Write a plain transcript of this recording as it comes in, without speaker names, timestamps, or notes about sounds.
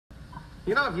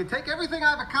You know, if you take everything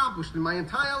I've accomplished in my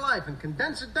entire life and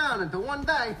condense it down into one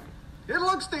day, it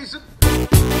looks decent.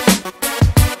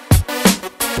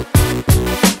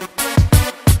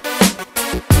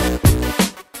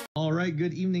 All right,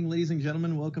 good evening, ladies and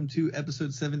gentlemen. Welcome to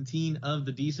episode 17 of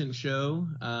The Decent Show.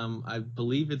 I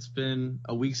believe it's been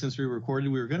a week since we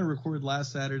recorded. We were going to record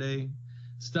last Saturday.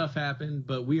 Stuff happened,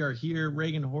 but we are here.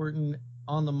 Reagan Horton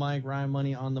on the mic, Ryan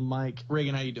Money on the mic.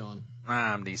 Reagan, how you doing?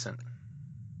 I'm decent.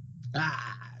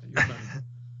 You're funny.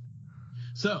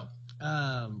 So,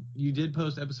 you did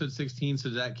post episode 16, so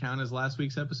does that count as last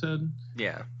week's episode?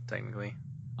 Yeah, technically.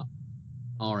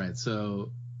 All right,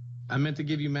 so I meant to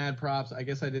give you mad props. I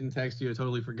guess I didn't text you. I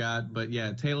totally forgot. But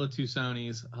yeah, Tale of Two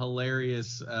Sonys,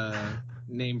 hilarious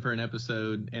name for an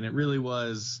episode. And it really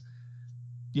was,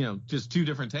 just two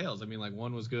different tales. I mean, like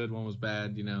one was good, one was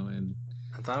bad, and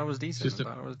I thought it was decent.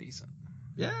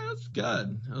 Yeah, it was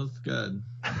good. It was good.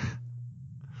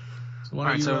 So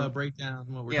why don't you break down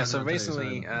what we're talking about so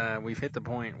basically, today? we've hit the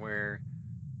point where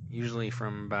usually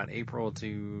from about April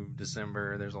to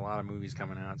December, there's a lot of movies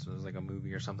coming out. So there's like a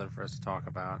movie or something for us to talk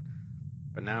about.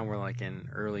 But now we're like in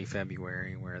early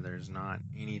February where there's not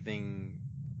anything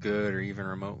good or even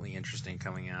remotely interesting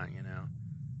coming out,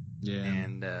 Yeah.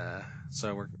 And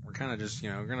so we're kind of just,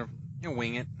 we're going to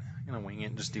wing it.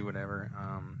 And just do whatever.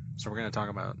 So we're going to talk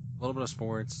about a little bit of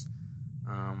sports,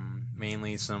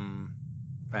 mainly some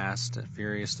Fast and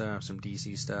Furious stuff, some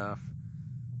DC stuff,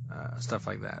 stuff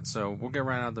like that. So we'll get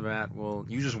right out the bat.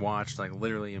 You just watched like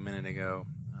literally a minute ago,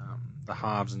 the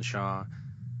Hobbs and Shaw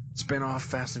spin-off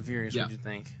Fast and Furious. Yeah. What'd you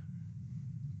think?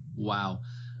 Wow.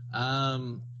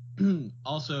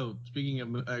 Also, speaking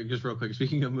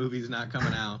of movies not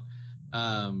coming out,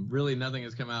 really nothing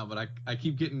has come out, but I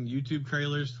keep getting YouTube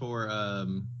trailers for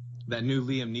that new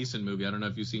Liam Neeson movie. I don't know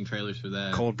if you've seen trailers for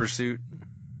that. Cold Pursuit.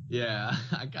 Yeah,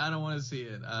 I kind of want to see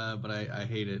it, but I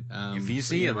hate it. If you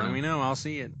see it, let me know. I'll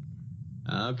see it.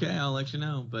 Okay, I'll let you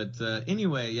know. But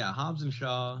anyway, yeah, Hobbs and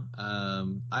Shaw. I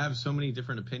have so many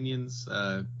different opinions,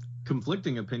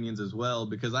 conflicting opinions as well,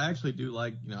 because I actually do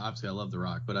like, obviously I love The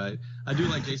Rock, but I do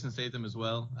like Jason Statham as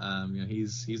well.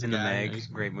 He's a In guy. the Meg,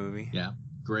 great movie. Yeah,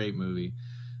 great movie.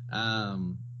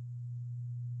 So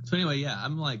anyway, yeah,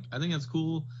 I think that's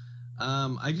cool.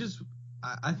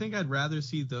 I think I'd rather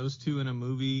see those two in a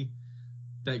movie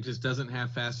that just doesn't have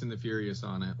Fast and the Furious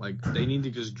on it. Like, they need to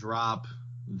just drop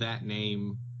that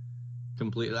name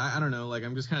completely. I don't know. Like,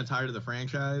 I'm just kind of tired of the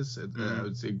franchise.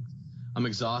 I'm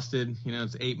exhausted.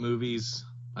 It's 8 movies.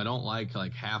 I don't like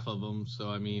half of them. So,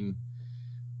 I mean,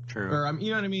 true. Or,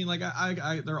 you know what I mean? Like,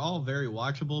 they're all very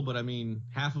watchable, but I mean,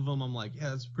 half of them I'm like,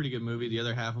 yeah, that's a pretty good movie. The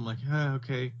other half I'm like,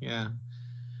 okay, yeah.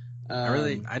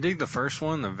 I dig the first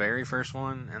one, the very first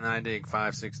one, and then I dig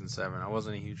 5, 6, and 7. I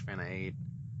wasn't a huge fan of 8,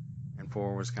 and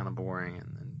 4 was kind of boring,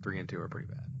 and then 3 and 2 are pretty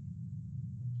bad.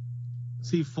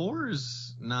 See, 4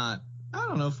 is not. I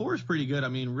don't know. 4 is pretty good. I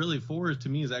mean, really, 4 to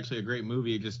me is actually a great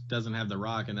movie. It just doesn't have The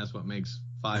Rock, and that's what makes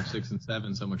 5, 6, and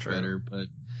 7 so much better. But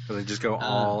so they just go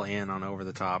all in on over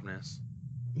the topness.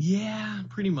 Yeah,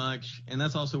 pretty much, and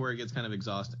that's also where it gets kind of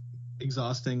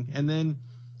exhausting. And then,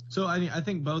 so I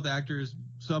think both actors.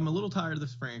 So I'm a little tired of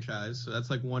this franchise. So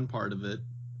that's like one part of it.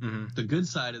 Mm-hmm. The good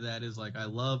side of that is I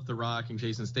love The Rock and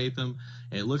Jason Statham.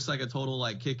 It looks like a total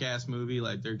kick-ass movie.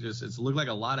 Like it's looked like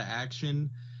a lot of action.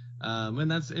 I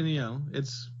want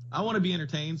to be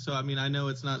entertained. So I mean, I know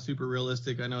it's not super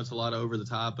realistic. I know it's a lot of over the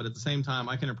top, but at the same time,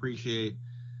 I can appreciate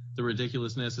the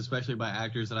ridiculousness, especially by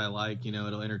actors that I like.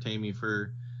 It'll entertain me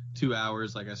for 2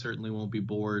 hours. Like, I certainly won't be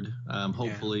bored.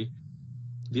 Hopefully. Yeah.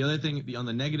 The other thing, on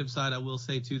the negative side, I will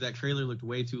say, too, that trailer looked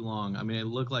way too long. I mean, it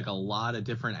looked like a lot of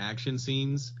different action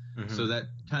scenes. Mm-hmm. So that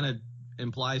kind of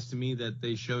implies to me that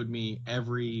they showed me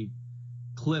every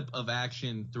clip of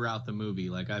action throughout the movie.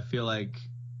 Like, I feel like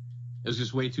it was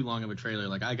just way too long of a trailer.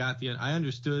 Like, I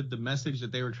understood the message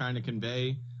that they were trying to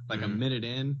convey, a minute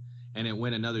in, and it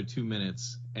went another 2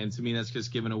 minutes. And to me, that's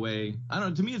just giving away.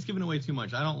 To me, it's giving away too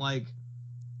much. I don't like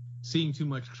seeing too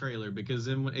much trailer, because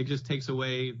then it just takes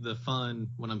away the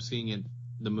fun when I'm seeing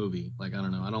the movie. Like, I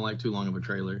don't know. I don't like too long of a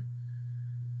trailer.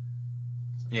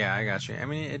 Yeah, I got you. I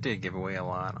mean, it did give away a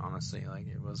lot, honestly. Like,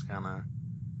 it was kind of,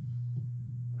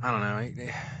 I don't know.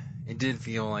 It did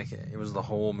feel like it was the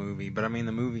whole movie. But I mean,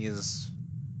 the movie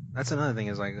that's another thing,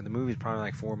 is the movie's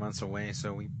probably 4 months away.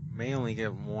 So we may only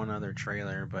get one other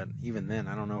trailer. But even then,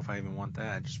 I don't know if I even want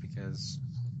that, just because.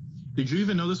 Did you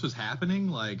even know this was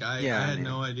happening? I had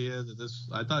no idea that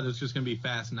I thought it was just going to be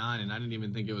Fast 9, and I didn't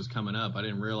even think it was coming up. I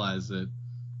didn't realize that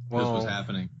this was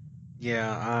happening.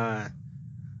 Yeah,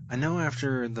 I know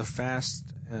after the Fast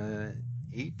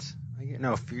 8,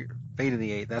 Fate of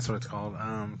the 8, that's what it's called,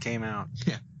 came out.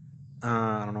 Yeah.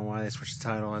 I don't know why they switched the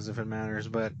title, as if it matters,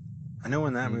 but I know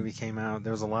when that movie came out,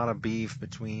 there was a lot of beef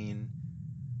between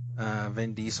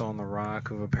Vin Diesel and The Rock,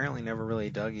 who apparently never really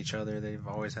dug each other. They've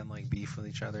always had like beef with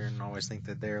each other and always think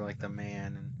that they're like the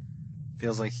man, and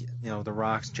feels like, The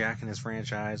Rock's jacking his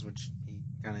franchise, which he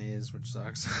kind of is, which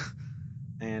sucks.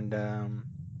 And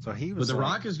so he was. But The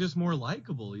Rock is just more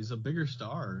likable. He's a bigger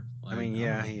star. Like, I mean,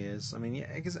 yeah, he is. I mean, yeah,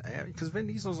 because Vin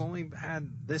Diesel's only had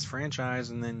this franchise,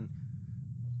 and then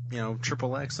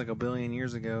Triple X like a billion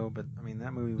years ago. But I mean,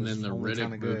 that movie was only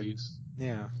kind of good. Movies.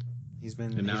 Yeah,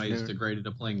 and now he's degraded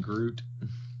to playing Groot.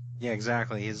 Yeah,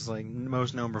 exactly. His like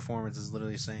most known performance is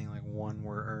literally saying like one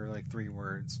word or like 3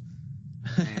 words,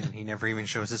 and he never even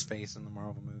shows his face in the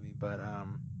Marvel movie. But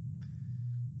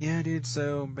yeah, dude.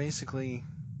 So basically,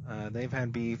 they've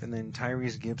had beef, and then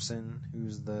Tyrese Gibson,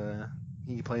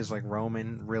 he plays like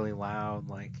Roman, really loud,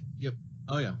 like. Yep.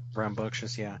 Oh yeah.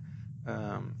 Rambunctious, yeah.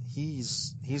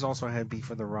 He's also had beef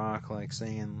with The Rock, like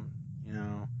saying,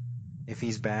 if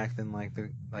he's back, then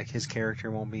like his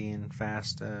character won't be in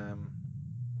Fast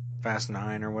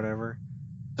 9 or whatever.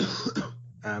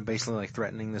 Basically like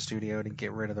threatening the studio to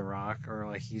get rid of The Rock, or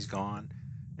like he's gone.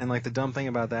 And like the dumb thing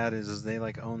about that is they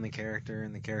like own the character,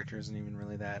 and the character isn't even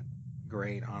really that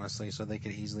great, honestly. So they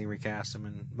could easily recast him,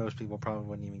 and most people probably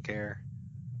wouldn't even care.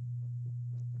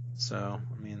 So,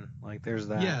 I mean, like, there's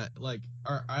that. Yeah, like,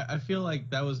 I feel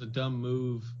like that was a dumb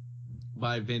move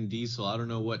by Vin Diesel. I don't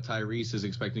know what Tyrese is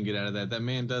expecting to get out of that. That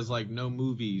man does, like, no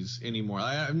movies anymore.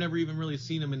 I've never even really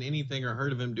seen him in anything or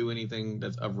heard of him do anything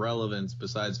that's of relevance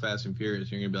besides Fast and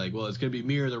Furious. You're going to be like, well, it's going to be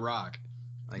me or The Rock.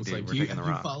 Like, it's dude, like, have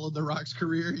you followed The Rock's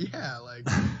career? Yeah, like...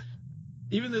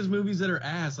 Even those movies that are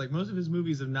ass, like most of his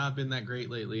movies have not been that great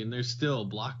lately, and they're still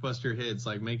blockbuster hits,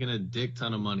 like making a dick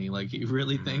ton of money. Like, you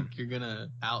really think you're gonna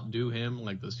outdo him?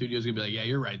 Like, the studio's gonna be like, yeah,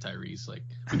 you're right, Tyrese. Like,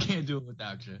 we can't do it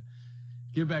without you.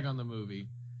 Get back on the movie.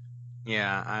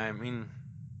 Yeah, I mean,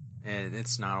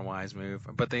 it's not a wise move.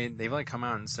 But they've like come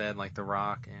out and said, like, The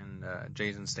Rock and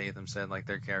Jason Statham said like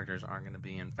their characters aren't gonna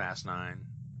be in Fast 9,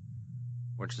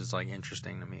 which is like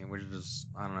interesting to me. Which is,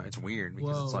 I don't know, it's weird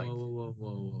because it's like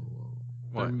whoa.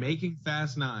 What? They're making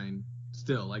Fast 9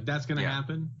 still. Like, that's going to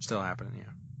happen? Still happening,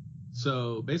 yeah.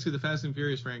 So, basically, the Fast and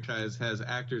Furious franchise has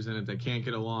actors in it that can't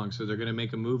get along. So, they're going to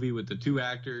make a movie with the 2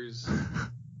 actors.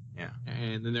 Yeah.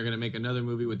 And then they're going to make another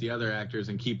movie with the other actors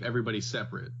and keep everybody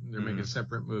separate. They're making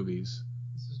separate movies.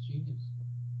 This is genius.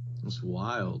 It's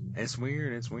wild. It's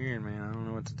weird, man. I don't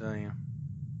know what to tell you.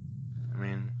 I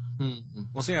mean,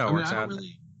 we'll see how it works out.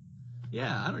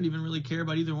 Yeah, I don't even really care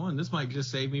about either one. This might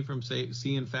just save me from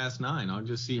seeing Fast 9. I'll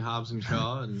just see Hobbs and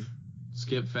Shaw and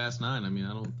skip Fast 9. I mean,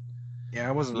 I don't. Yeah,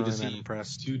 I wasn't really that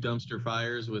impressed. 2 dumpster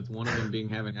fires with one of them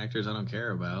having actors I don't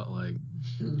care about. Like,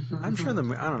 I'm sure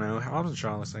I don't know. Hobbs and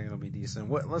Shaw looks like it'll be decent.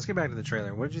 Let's get back to the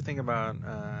trailer. What did you think about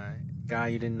guy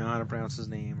you didn't know how to pronounce his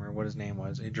name or what his name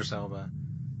was, Idris Elba?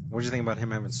 What did you think about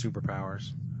him having superpowers?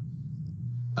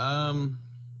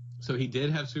 So he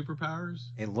did have superpowers?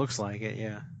 It looks like it,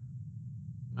 yeah.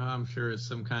 I'm sure it's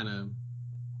some kind of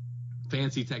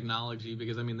fancy technology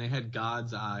because, I mean, they had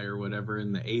God's Eye or whatever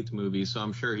in the 8th movie, so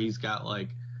I'm sure he's got, like,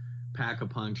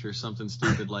 Pack-a-Punch or something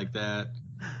stupid like that.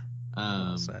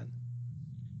 Sad.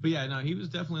 But, yeah, no, he was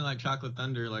definitely like Chocolate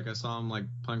Thunder. Like, I saw him, like,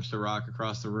 punch the Rock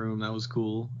across the room. That was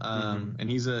cool. And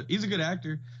he's a good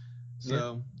actor,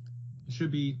 so it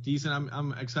should be decent.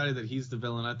 I'm excited that he's the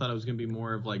villain. I thought it was going to be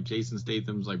more of, like, Jason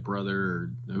Statham's, like, brother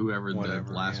or whoever the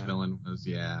last villain was.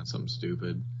 Yeah, something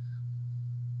stupid.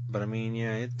 But I mean,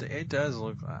 yeah, it does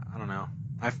look. I don't know.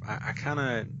 I kind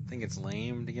of think it's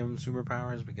lame to give him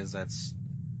superpowers because that's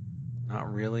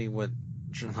not really what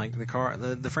like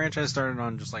the franchise started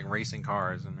on just like racing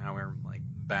cars, and now we're like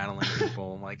battling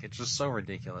people. Like, it's just so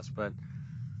ridiculous. But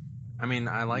I mean,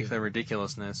 I like the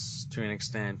ridiculousness to an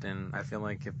extent, and I feel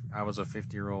like if I was a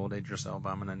 50-year-old Idris Elba,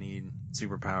 I'm gonna need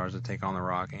superpowers to take on The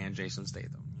Rock and Jason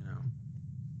Statham.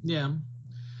 Yeah.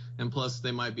 And plus,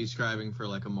 they might be striving for,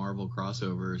 like, a Marvel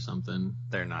crossover or something.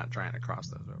 They're not trying to cross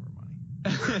those over,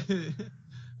 buddy.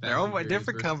 They're owned by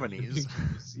different companies.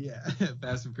 Yeah,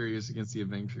 Fast and Furious against the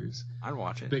Avengers. I'd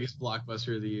watch it. Biggest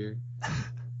blockbuster of the year.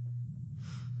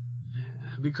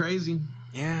 It'd be crazy.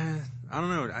 Yeah, I don't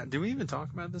know. Do we even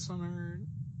talk about this on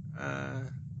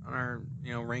our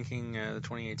ranking the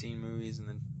 2018 movies and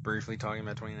then briefly talking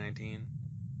about 2019?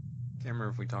 Can't remember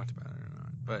if we talked about it or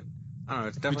not, but I don't know.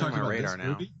 It's definitely on my radar now.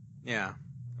 Movie? Yeah,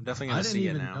 I'm definitely gonna see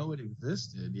it now. I didn't even know it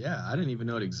existed. Yeah, I didn't even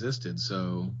know it existed.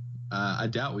 So I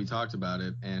doubt we talked about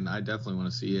it, and I definitely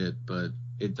want to see it. But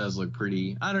it does look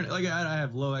pretty. I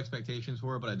have low expectations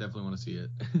for it, but I definitely want to see it.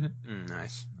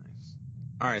 Nice.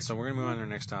 All right, so we're gonna move on to our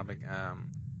next topic.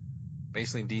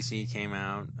 Basically, DC came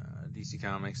out. DC DC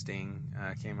Comics thing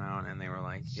came out, and they were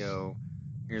like, "Yo,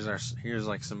 here's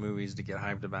like some movies to get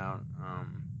hyped about."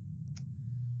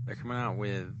 They're coming out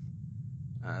with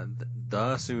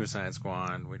the Suicide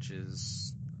Squad, which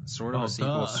is sort of a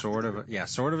sequel, sort of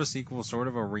a sequel, sort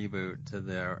of a reboot to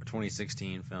the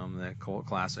 2016 film, the cult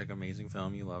classic, amazing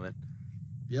film. You love it.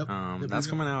 Yep. That's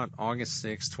coming out August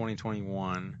 6th,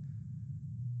 2021.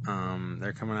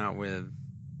 They're coming out with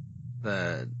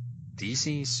the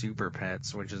DC Super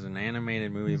Pets, which is an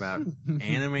animated movie about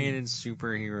animated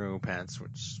superhero pets,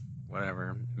 which,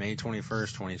 whatever, May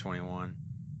 21st, 2021.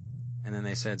 And then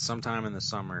they said sometime in the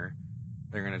summer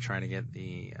they're going to try to get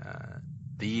the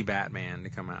Batman to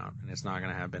come out, and it's not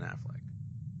going to have Ben Affleck.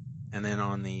 And then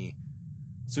on the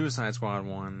Suicide Squad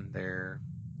one,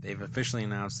 they've officially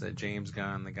announced that James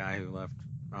Gunn, the guy who left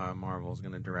Marvel, is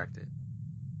going to direct it.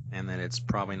 And that it's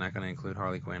probably not going to include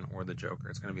Harley Quinn or the Joker.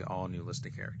 It's going to be all new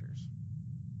listed characters.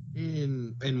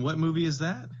 In what movie is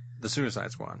that? The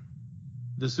Suicide Squad.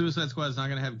 The Suicide Squad is not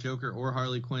going to have Joker or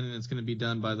Harley Quinn, and it's going to be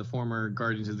done by the former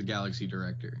Guardians of the Galaxy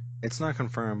director. It's not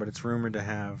confirmed, but it's rumored to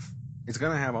have... It's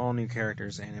going to have all new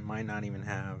characters, and it might not even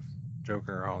have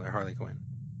Joker or Harley Quinn.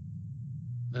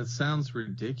 That sounds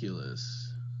ridiculous.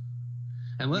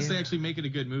 Unless they actually make it a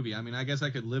good movie. I mean, I guess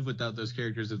I could live without those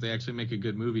characters if they actually make a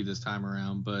good movie this time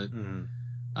around, but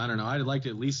I don't know. I'd like to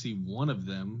at least see one of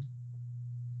them.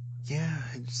 Yeah,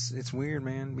 it's weird,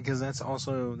 man, because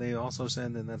they also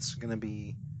said that that's going to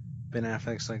be Ben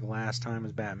Affleck's like last time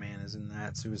as Batman is in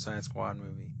that Suicide Squad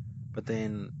movie. But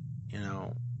then,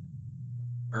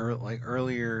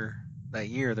 earlier that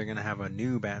year they're going to have a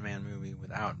new Batman movie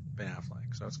without Ben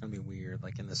Affleck. So it's going to be weird.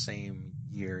 Like in the same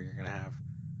year you're going to have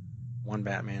one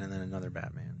Batman and then another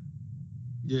Batman.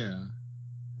 Yeah.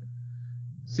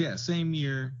 So yeah, same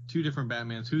year, two different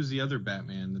Batmans. Who's the other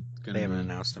Batman that's gonna They haven't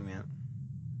announced him yet.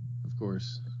 Of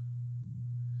course.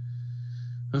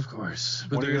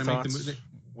 But what are your thoughts?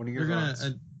 What are your thoughts?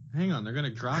 Hang on, they're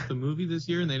gonna drop the movie this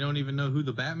year and they don't even know who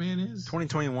the Batman is?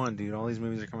 2021, dude. All these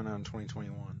movies are coming out in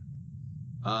 2021.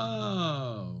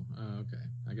 Oh, okay.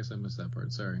 I guess I missed that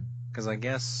part. Sorry. Because I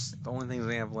guess the only things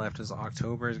they have left is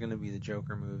October is going to be the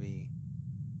Joker movie.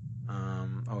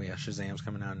 Oh yeah, Shazam's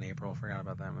coming out in April. Forgot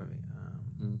about that movie.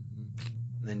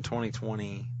 Then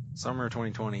 2020, summer of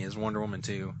 2020 is Wonder Woman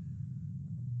 2.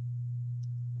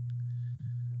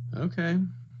 Okay.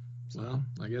 Well,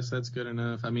 I guess that's good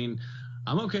enough. I mean,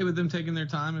 I'm okay with them taking their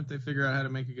time if they figure out how to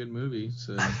make a good movie.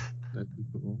 So that'd be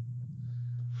cool.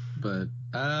 But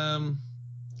I'm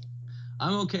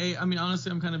okay. I mean,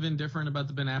 honestly, I'm kind of indifferent about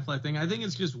the Ben Affleck thing. I think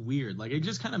it's just weird. Like, it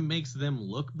just kind of makes them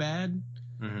look bad.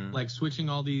 Like switching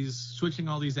all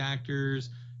these actors,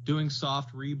 doing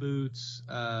soft reboots,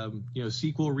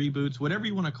 sequel reboots, whatever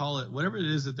you want to call it, whatever it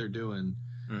is that they're doing.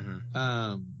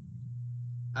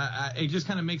 It just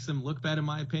kind of makes them look bad, in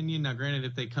my opinion. Now, granted,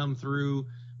 if they come through,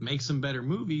 make some better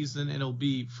movies, then it'll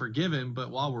be forgiven.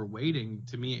 But while we're waiting,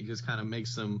 to me, it just kind of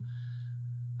makes them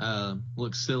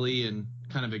look silly and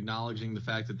kind of acknowledging the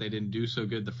fact that they didn't do so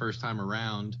good the first time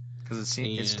around. Because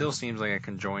it still seems like a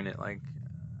conjoined, like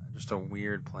just a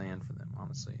weird plan for them,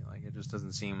 honestly. Like, it just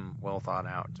doesn't seem well thought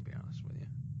out, to be honest with you.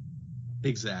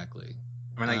 Exactly.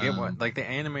 I mean, I get what, like the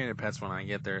animated Pets one, I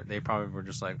get there. They probably were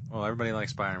just like, well, everybody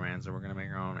likes Spider-Man, so we're gonna make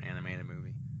our own animated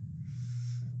movie.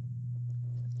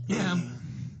 Yeah.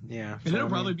 Yeah. And it'll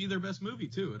probably be their best movie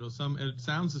too. It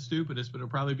sounds the stupidest, but it'll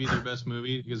probably be their best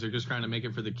movie because they're just trying to make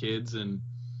it for the kids, and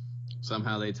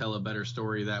somehow they tell a better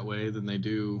story that way than they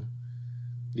do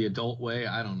the adult way.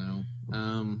 I don't know.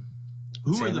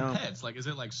 Who are the pets? Like, is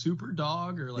it like Super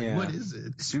Dog or like what is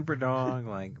it? Super Dog,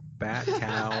 like Bat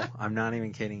Cow. I'm not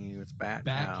even kidding you. It's Bat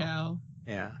Cow.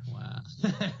 Yeah. Wow.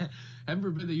 Haven't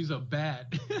forbid they use a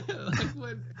bat. Like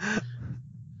what?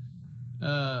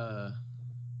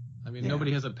 I mean,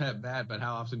 nobody has a pet bat, but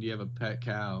how often do you have a pet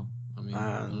cow? I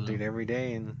mean, dude, every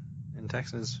day in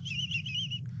Texas.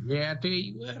 Yeah, I tell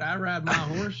you what, I ride my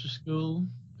horse to school.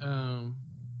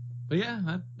 But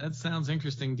yeah, that sounds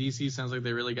interesting. DC sounds like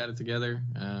they really got it together.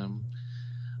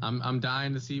 I'm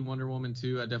dying to see Wonder Woman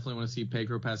 2. I definitely want to see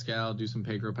Pedro Pascal do some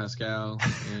Pedro Pascal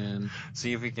and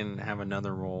see if he can have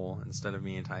another role instead of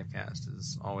being typecast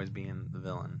as always being the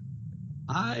villain.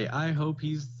 I hope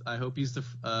he's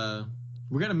the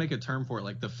we're gonna make a term for it,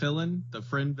 like the villain, the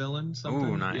friend villain.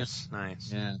 Something. Ooh, nice.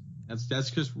 Yeah,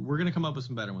 that's just we're gonna come up with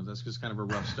some better ones. That's just kind of a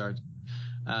rough start.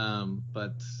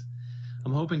 But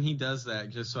I'm hoping he does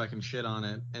that just so I can shit on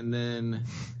it. And then,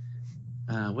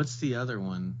 what's the other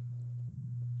one?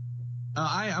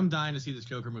 I'm dying to see this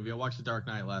Joker movie. I watched The Dark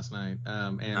Knight last night,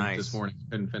 and this morning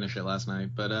couldn't finish it last night.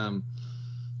 But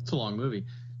it's a long movie.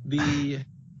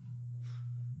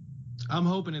 I'm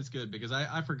hoping it's good because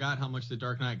I forgot how much The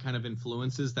Dark Knight kind of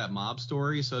influences that mob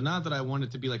story. So not that I want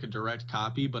it to be like a direct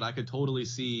copy, but I could totally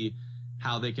see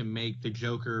how they can make the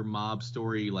Joker mob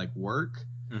story like work.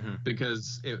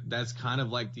 Because that's kind of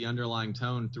like the underlying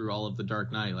tone through all of The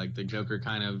Dark Knight. Like the Joker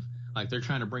kind of like they're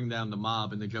trying to bring down the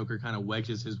mob, and the Joker kind of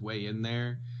wedges his way in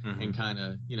there and kind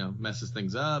of messes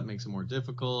things up, makes it more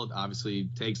difficult. Obviously,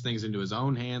 takes things into his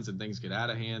own hands, and things get out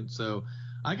of hand. So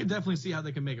I could definitely see how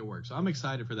they can make it work. So I'm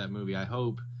excited for that movie. I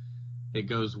hope it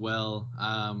goes well.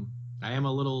 I am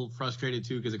a little frustrated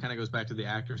too because it kind of goes back to the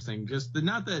actors thing. Just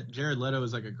not that Jared Leto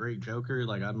is like a great Joker.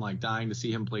 Like I'm like dying to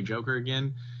see him play Joker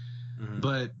again.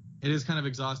 But it is kind of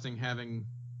exhausting having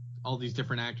all these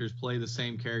different actors play the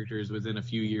same characters within a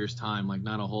few years' time. Like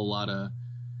not a whole lot of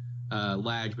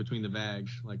lag between the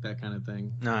bags, like that kind of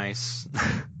thing. Nice.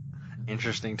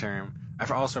 Interesting term.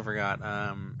 I also forgot,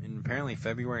 in apparently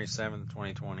February 7th,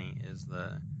 2020 is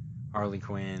the Harley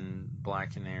Quinn,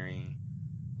 Black Canary,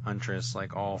 Huntress,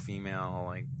 like all female,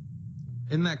 like.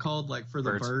 Isn't that called like For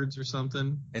the Birds or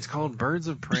something? It's called Birds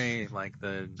of Prey, like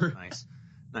the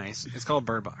nice. It's called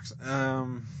Bird Box.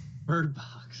 Bird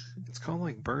Box. It's called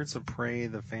like Birds of Prey,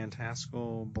 the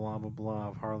fantastical blah blah blah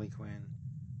of Harley Quinn.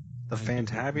 The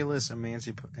fantabulous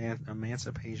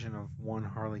emancipation of one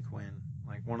Harley Quinn.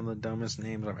 Like one of the dumbest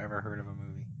names I've ever heard of a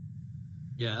movie.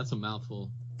 Yeah, that's a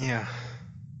mouthful. Yeah.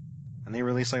 And they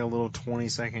released like a little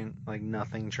 20-second like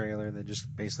nothing trailer that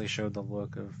just basically showed the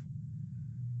look of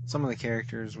some of the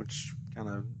characters, which kind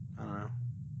of, I don't know,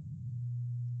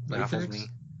 baffles me.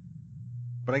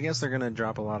 But I guess they're going to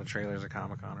drop a lot of trailers at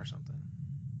Comic-Con or something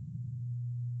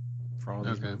for all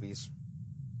these movies.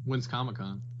 When's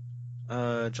Comic-Con?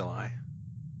 July.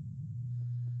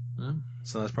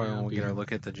 So that's probably when we'll get our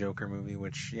look at the Joker movie,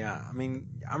 which, yeah, I mean,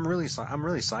 I'm really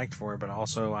psyched for it, but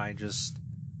also I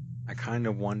kind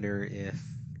of wonder if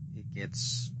it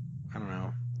gets, I don't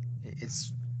know,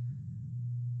 it's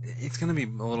going to be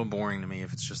a little boring to me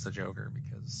if it's just the Joker,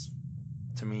 because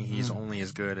to me he's only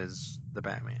as good as the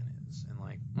Batman is, and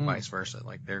like vice versa.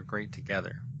 Like they're great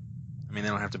together. I mean, they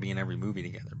don't have to be in every movie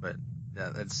together, but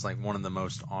that's like one of the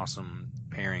most awesome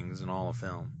pairings in all of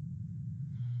film.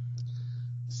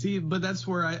 See, but that's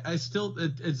where I still,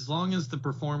 as long as the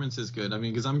performance is good. I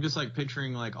mean, because I'm just like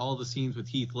picturing like all the scenes with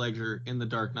Heath Ledger in The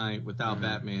Dark Knight without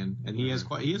Batman, and he has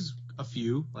quite a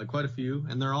few,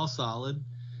 and they're all solid.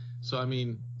 So I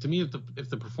mean, to me, if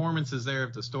the performance is there,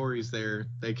 if the story's there,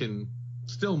 they can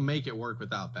still make it work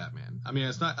without Batman. I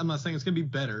mean, I'm not saying it's gonna be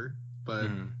better, but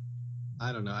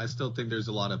I don't know. I still think there's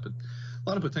a lot of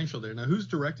potential there. Now, who's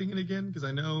directing it again? Because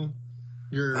I know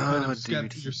you're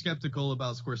you're skeptical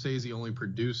about Scorsese only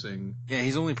producing. Yeah,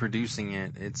 he's only producing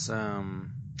it. It's let's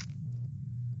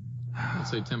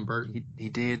say Tim Burton. He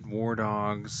did War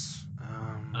Dogs.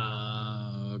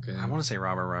 Okay. I want to say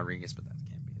Robert Rodriguez, but that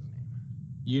can't be his name.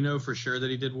 You know for sure that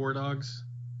he did War Dogs?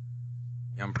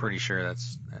 Yeah, I'm pretty sure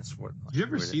that's what. Did you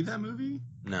ever see that movie?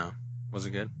 No. Was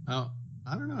it good? Oh,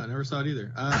 I don't know. I never saw it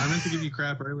either. I meant to give you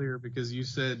crap earlier because you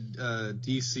said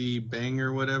DC Bang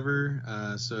or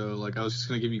whatever. So like I was just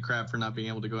gonna give you crap for not being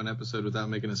able to go an episode without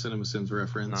making a CinemaSins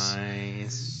reference.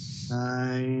 Nice.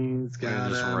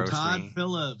 Got him.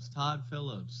 Todd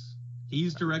Phillips.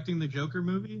 He's directing the Joker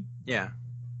movie? Yeah.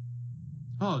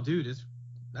 Oh, dude,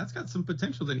 that's got some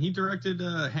potential. Then he directed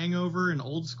Hangover and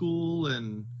Old School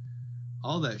and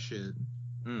all that shit.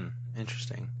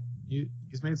 Interesting.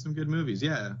 He's made some good movies.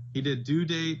 Yeah, he did Due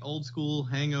Date, Old School,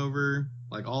 Hangover,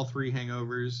 like all three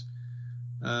Hangovers.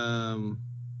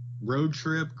 Road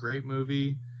Trip, great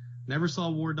movie. Never saw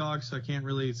War Dogs, so I can't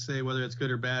really say whether it's good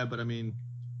or bad. But I mean,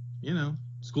 you know,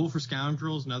 School for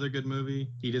Scoundrels, another good movie.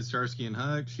 He did Starsky and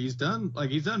Hutch. He's done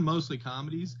mostly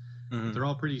comedies. They're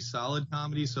all pretty solid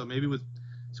comedies. So maybe with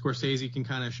Scorsese, you can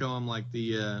kind of show him like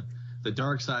the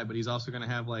dark side, but he's also going to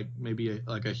have like maybe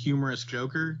a humorous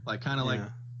Joker, like kind of like.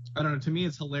 I don't know. To me,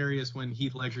 it's hilarious when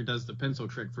Heath Ledger does the pencil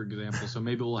trick, for example. So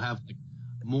maybe we'll have like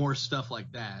more stuff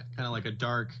like that, kind of like a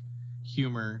dark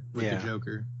humor with the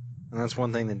Joker. And that's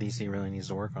one thing that DC really needs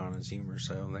to work on is humor.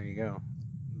 So there you go.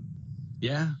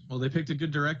 Yeah. Well, they picked a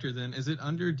good director. Then is it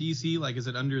under DC? Like, is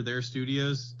it under their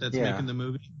studios that's making the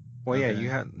movie? Well,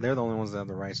 yeah. They're the only ones that have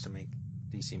the rights to make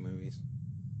DC movies.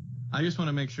 I just want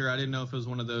to make sure. I didn't know if it was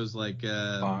one of those like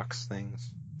Fox things.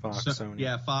 Sony.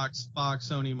 Yeah, Fox,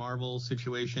 Sony, Marvel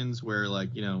situations where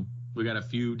like, you know, we got a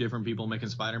few different people making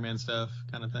Spider-Man stuff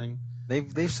kind of thing.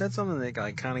 They've said something that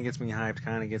like kind of gets me hyped,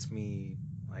 kind of gets me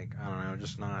like, I don't know,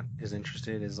 just not as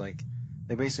interested as like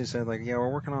they basically said like, yeah,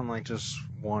 we're working on like just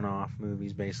one-off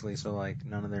movies basically, so like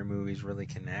none of their movies really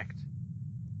connect.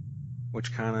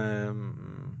 Which kind of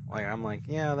like I'm like,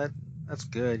 yeah, that's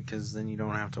good because then you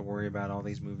don't have to worry about all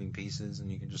these moving pieces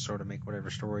and you can just sort of make whatever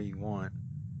story you want.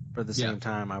 But at the same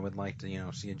time, I would like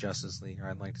to, see a Justice League, or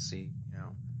I'd like to see,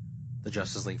 the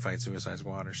Justice League fight Suicide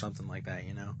Squad or something like that,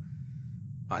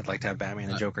 I'd like to have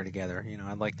Batman and Joker together.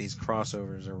 I'd like these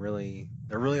crossovers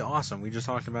they're really awesome. We just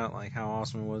talked about like how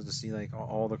awesome it was to see like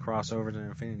all the crossovers in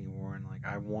Infinity War, and like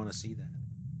I want to see that.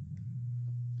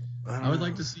 I would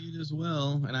like to see it as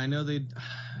well, and I know they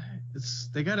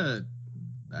gotta.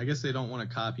 I guess they don't want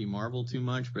to copy Marvel too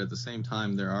much, but at the same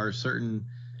time, there are certain,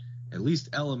 at least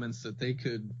elements that they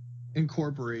could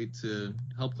incorporate to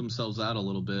help themselves out a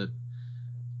little bit.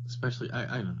 Especially,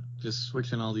 I don't know, just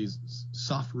switching all these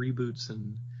soft reboots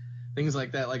and things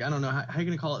like that. Like, I don't know, how are you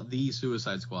going to call it the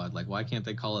Suicide Squad? Like, why can't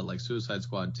they call it, like, Suicide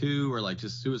Squad 2 or, like,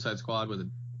 just Suicide Squad with a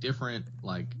different,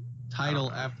 like, title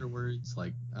afterwards?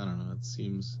 Like, I don't know. It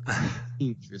seems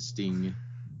interesting.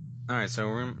 All right,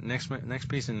 so next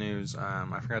piece of news,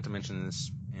 I forgot to mention this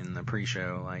in the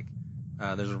pre-show. Like,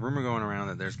 there's a rumor going around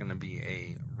that there's going to be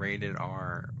a rated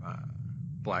R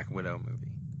Black Widow movie.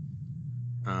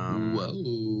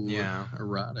 Whoa. Yeah.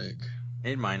 Erotic.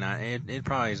 It might not. It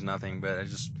probably is nothing, but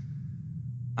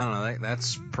I don't know.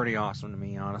 That's pretty awesome to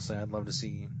me, honestly. I'd love to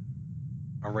see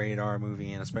a rated R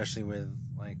movie, and especially with,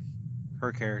 like,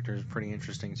 her character is pretty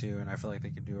interesting, too, and I feel like they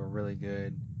could do a really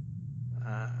good,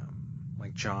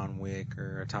 like, John Wick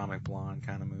or Atomic Blonde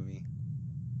kind of movie.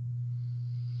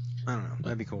 I don't know.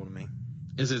 That'd be cool to me.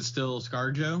 Is it still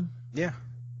ScarJo? Yeah.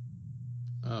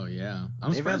 Oh, yeah.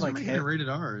 I'm surprised they're making it rated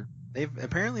R. They've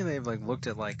like looked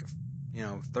at like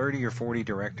 30 or 40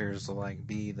 directors to like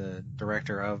be the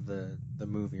director of the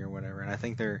movie or whatever, and I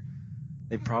think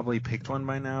they probably picked one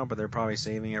by now, but they're probably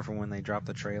saving it for when they drop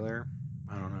the trailer.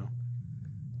 I don't know,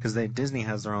 because Disney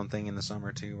has their own thing in the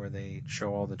summer too, where they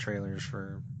show all the trailers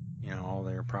for all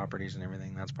their properties and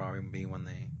everything. That's probably be when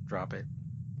they drop it.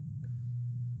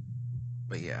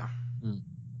 But yeah.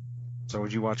 So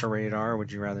would you watch a rated R, or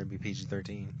would you rather be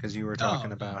PG-13? Because you were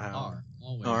talking about how R.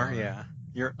 Always R, yeah.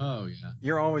 You're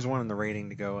always wanting the rating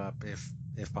to go up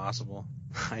if possible.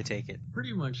 I take it.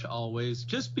 Pretty much always.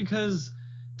 Just because,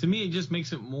 to me, it just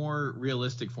makes it more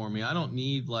realistic for me. I don't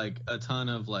need like a ton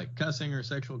of like cussing or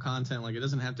sexual content. Like, it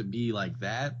doesn't have to be like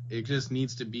that. It just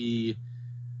needs to be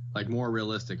like more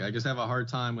realistic. I just have a hard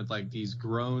time with like these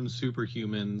grown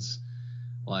superhumans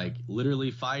like literally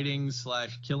fighting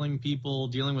 / killing people,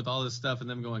 dealing with all this stuff, and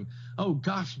them going, oh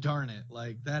gosh darn it,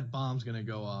 like that bomb's gonna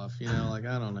go off, like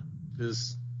I don't know,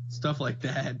 just stuff like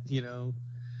that,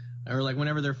 or like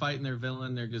whenever they're fighting their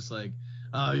villain, they're just like,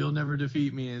 oh, you'll never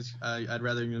defeat me. I'd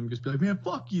rather them just be like, man,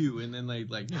 fuck you, and then they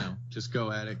like just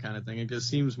go at it kind of thing. It just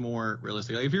seems more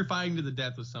realistic. Like if you're fighting to the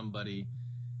death with somebody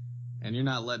and you're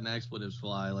not letting expletives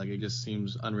fly, like it just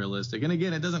seems unrealistic. And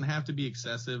again, it doesn't have to be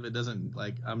excessive. It doesn't,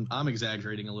 like, I'm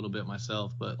exaggerating a little bit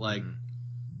myself, but like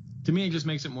to me, it just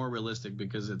makes it more realistic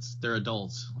because they're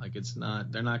adults. Like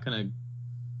they're not gonna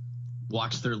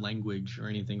watch their language or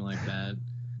anything like that.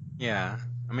 Yeah,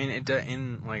 I mean,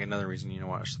 in like another reason to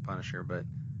watch The Punisher, but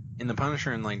in The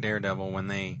Punisher and like Daredevil, when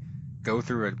they go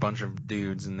through a bunch of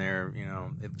dudes and they're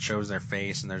it shows their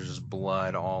face and there's just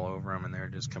blood all over them and they're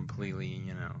just completely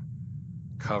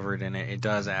covered in it. It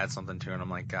does add something to it. I'm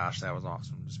like, gosh, that was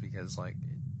awesome, just because like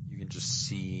you can just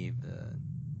see the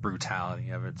brutality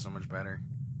of it so much better.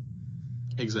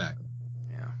 Exactly.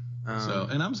 Yeah. So,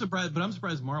 and I'm surprised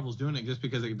Marvel's doing it, just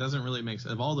because it doesn't really make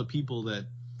sense. Of all the people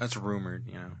that's rumored,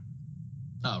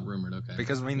 Oh, rumored, okay.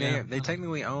 Because I mean, they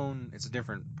technically own. It's a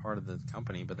different part of the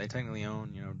company, but they technically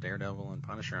own Daredevil and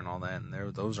Punisher and all that, and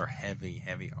those are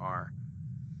heavy R.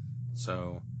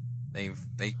 So they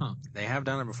have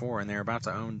done it before, and they're about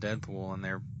to own Deadpool, and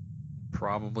they're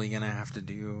probably gonna have to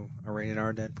do a rated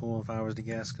R Deadpool if I was to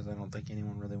guess, because I don't think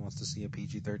anyone really wants to see a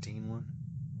PG-13 one.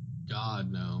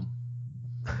 God, no.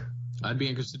 I'd be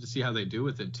interested to see how they do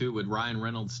with it too. Would Ryan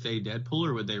Reynolds stay Deadpool,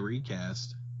 or would they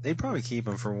recast? They'd probably keep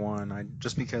him for one,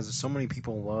 just because so many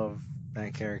people love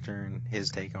that character and his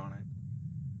take on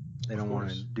it. They don't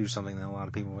want to do something that a lot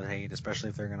of people would hate, especially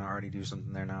if they're going to already do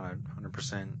something they're not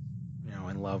 100%,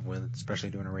 in love with,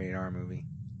 especially doing a rated R movie.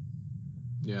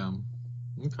 Yeah.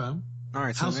 Okay. All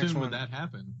right. So how soon would that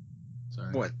happen?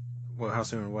 Sorry. What? Well, how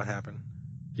soon would what happen?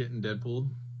 Getting Deadpool.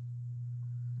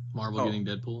 Marvel getting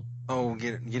Deadpool. Oh,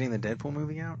 getting the Deadpool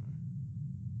movie out?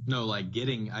 No, like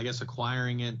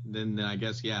acquiring it, then I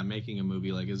guess, making a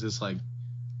movie. Like, is this like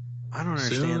I don't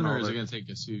understand soon, or is it going to take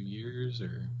a few years?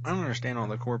 Or I don't understand all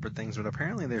the corporate things, but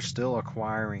apparently they're still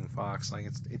acquiring Fox. Like,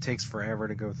 it takes forever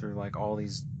to go through like all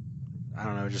these, I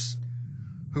don't know, just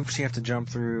hoops you have to jump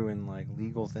through and like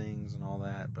legal things and all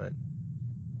that. But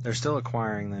they're still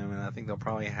acquiring them, and I think they'll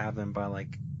probably have them by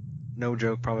like no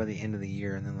joke, probably the end of the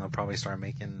year, and then they'll probably start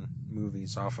making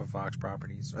movies off of Fox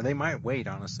properties. Or they might wait,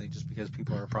 honestly, just because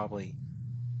people are probably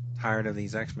tired of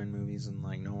these X-Men movies and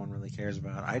like no one really cares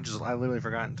about it. I literally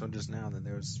forgot until just now that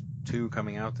there was 2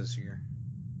 coming out this year.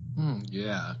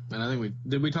 Yeah, and I think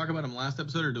did we talk about them last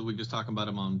episode, or did we just talk about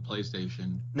them on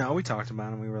PlayStation? No, we talked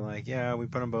about them. We were like, yeah, we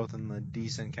put them both in the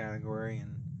decent category,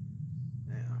 and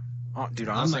yeah. Oh, dude,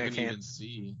 honestly, I'm not I gonna can't. even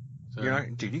see. So. You're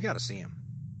not, dude. You got to see them.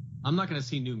 I'm not gonna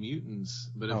see New Mutants,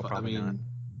 but if Probably not.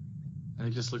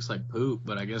 it just looks like poop.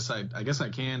 But I guess I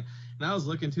can. And I was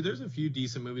looking too. There's a few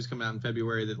decent movies coming out in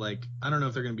February that like I don't know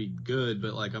if they're gonna be good,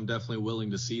 but like I'm definitely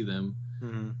willing to see them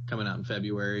coming out in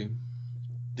February.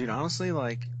 Dude, honestly,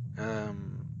 like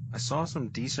I saw some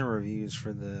decent reviews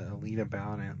for the Alita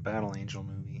Battle Angel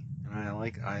movie, and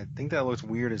I think that looks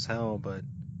weird as hell, but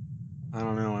I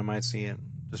don't know. I might see it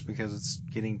just because it's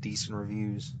getting decent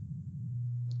reviews.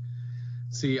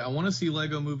 See, I want to see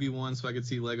Lego Movie 1 so I could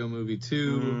see Lego Movie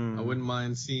 2. I wouldn't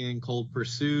mind seeing Cold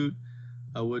Pursuit.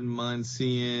 I wouldn't mind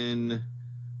seeing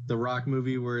the Rock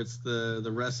movie where it's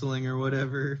the wrestling or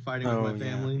whatever, fighting with my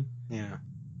family. Yeah.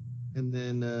 And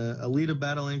then Alita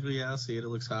Battle Angel, yeah, I'll see it. It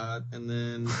looks hot. And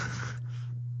then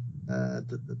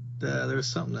there was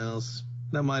something else.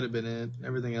 That might have been it.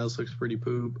 Everything else looks pretty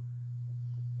poop.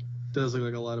 Does look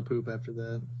like a lot of poop after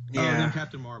that. Yeah. Oh, and then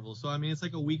Captain Marvel. So, I mean, it's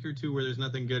like a week or two where there's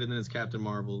nothing good, and then it's Captain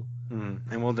Marvel.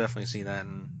 And we'll definitely see that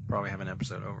and probably have an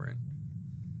episode over it.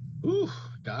 Ooh,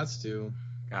 gots to.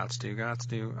 All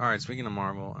right, speaking of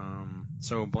Marvel,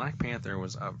 so Black Panther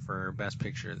was up for Best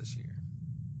Picture this year.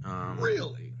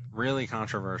 Really? Really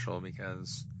controversial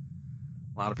because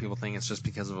a lot of people think it's just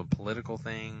because of a political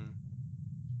thing.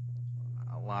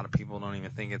 A lot of people don't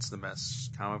even think it's the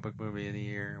best comic book movie of the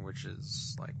year, which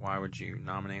is like, why would you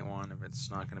nominate one if it's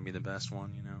not going to be the best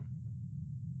one, you know?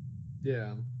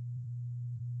 Yeah.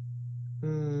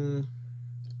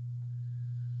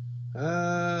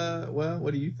 Well,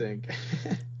 what do you think?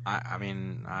 I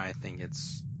mean, I think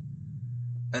it's...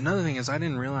 Another thing is, I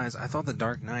didn't realize, I thought The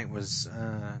Dark Knight was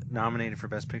nominated for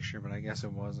Best Picture, but I guess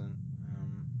it wasn't.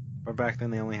 But back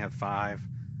then they only had 5,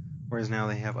 whereas now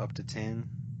they have up to 10.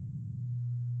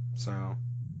 So,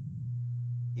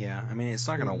 yeah, I mean, it's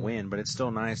not going to win, but it's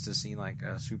still nice to see, like,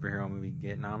 a superhero movie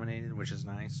get nominated, which is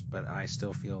nice, but I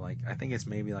still feel like, I think it's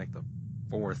maybe, like, the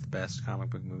 4th best comic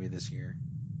book movie this year.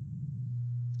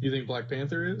 You think Black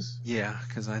Panther is? Yeah,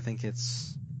 because I think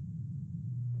it's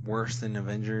worse than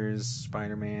Avengers,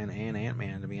 Spider-Man, and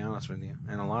Ant-Man, to be honest with you.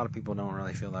 And a lot of people don't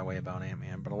really feel that way about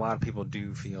Ant-Man, but a lot of people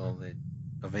do feel that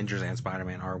Avengers and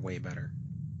Spider-Man are way better.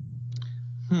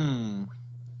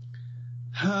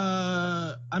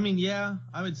 I mean, yeah,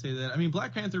 I would say that. I mean,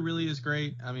 Black Panther really is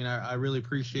great. I mean, I really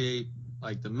appreciate,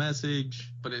 like, the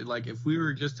message, but, like, if we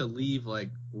were just to leave, like,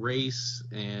 race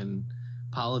and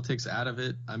politics out of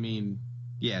it, I mean,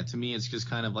 yeah, to me, it's just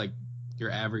kind of like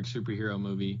your average superhero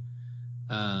movie.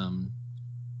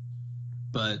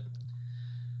 But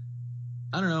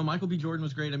I don't know. Michael B. Jordan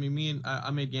was great. I mean,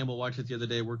 I made Gamble watch it the other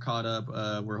day. We're caught up.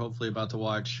 We're hopefully about to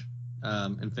watch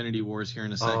Infinity Wars here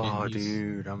in a second. Oh,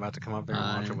 dude, I'm about to come up there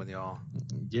and watch it with y'all.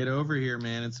 Get over here,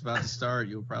 man. It's about to start.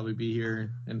 You'll probably be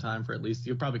here in time for at least.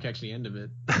 You'll probably catch the end of it.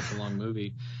 It's a long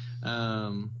movie.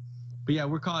 But yeah,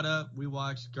 we're caught up. We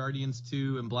watched Guardians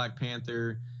 2 and Black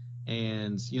Panther.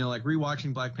 And, you know, like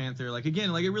rewatching Black Panther, like,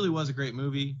 again, like, it really was a great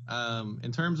movie.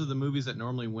 In terms of the movies that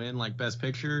normally win, like, Best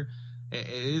Picture, it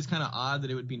is kind of odd that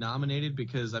it would be nominated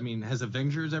because, I mean, has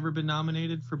Avengers ever been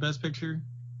nominated for Best Picture?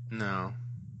 No.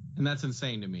 And that's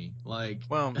insane to me. Like,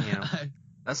 well, you know,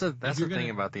 that's the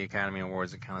thing about the Academy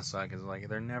Awards that kind of suck is, like,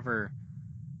 they're never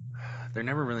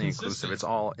really inclusive. It's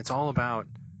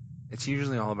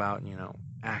usually all about, you know,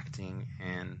 acting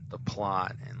and the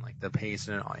plot and like the pace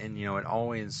and you know, it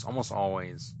almost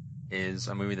always is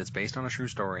a movie that's based on a true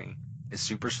story, is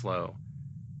super slow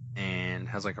and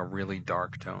has like a really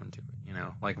dark tone to it, you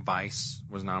know, like Vice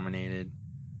was nominated,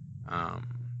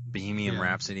 Bohemian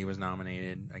Rhapsody was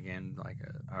nominated, again, like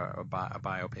a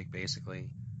biopic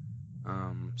basically,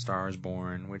 Star is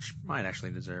Born, which might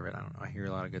actually deserve it. I don't know, I hear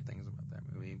a lot of good things about that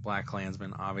movie. Black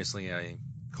Klansman, obviously a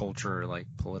culture, like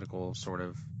political sort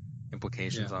of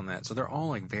implications on that. So they're all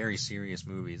like very serious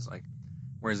movies, like,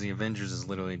 whereas the Avengers is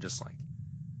literally just like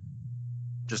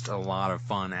a lot of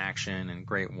fun action and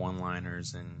great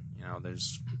one-liners, and you know,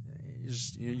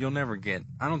 you'll never get,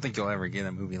 I don't think you'll ever get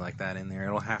a movie like that in there.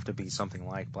 It'll have to be something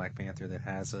like Black Panther that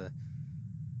has a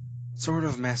sort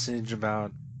of message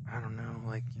about, I don't know,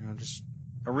 like, you know, just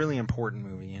a really important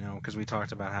movie, you know, because we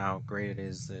talked about how great it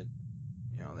is that,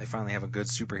 you know, they finally have a good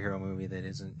superhero movie that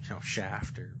isn't, you know,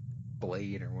 Shaft or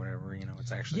Blade or whatever, you know,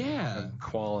 it's actually a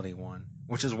quality one,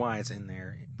 which is why it's in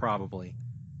there probably.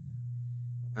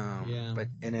 Yeah. But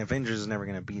and Avengers is never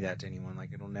gonna be that to anyone.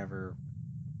 Like it'll never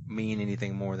mean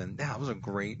anything more than that was a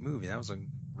great movie. That was a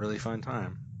really fun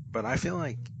time. But I feel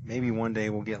like maybe one day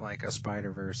we'll get like a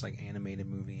Spider-Verse like animated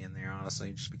movie in there.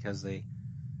 Honestly, just because they've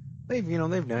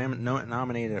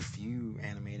nominated a few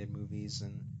animated movies,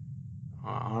 and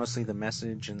honestly, the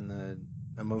message and the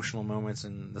emotional moments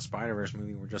in the Spider-Verse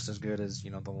movie were just as good as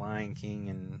The Lion King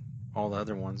and all the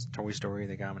other ones. Toy Story,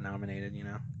 they got nominated.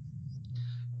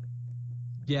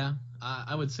 Yeah,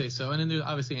 I would say so. And then there's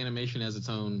obviously animation has its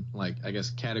own, like, I guess,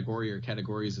 category or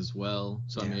categories as well.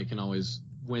 So, I mean, it can always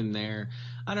win there.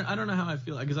 I don't know how I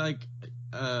feel. Because,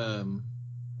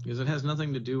 because it has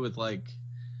nothing to do with, like,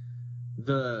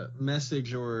 the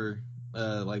message or,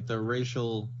 like, the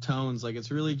racial tones. Like,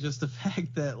 it's really just the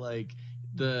fact that, like,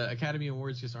 the Academy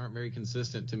Awards just aren't very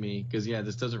consistent to me because,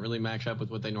 this doesn't really match up with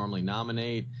what they normally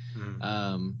nominate.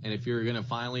 And if you're going to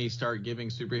finally start giving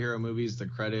superhero movies the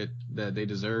credit that they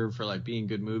deserve for, like, being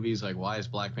good movies, like, why is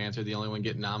Black Panther the only one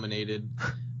getting nominated?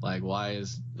 Like, why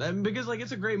is that? Because, like,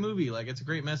 it's a great movie. Like, it's a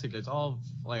great message. It's all,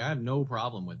 like, I have no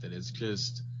problem with it. It's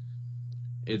just,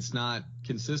 it's not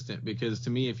consistent because to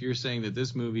me, if you're saying that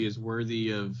this movie is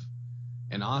worthy of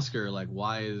an Oscar, like,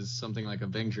 why is something like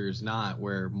Avengers not,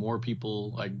 where more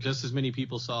people, like, just as many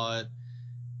people saw it?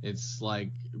 It's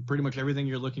like pretty much everything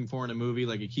you're looking for in a movie.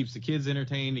 Like, it keeps the kids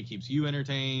entertained, it keeps you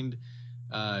entertained.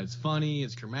 It's funny,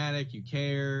 it's dramatic, you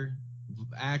care,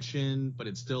 action, but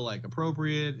it's still, like,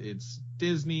 appropriate. It's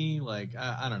Disney. Like,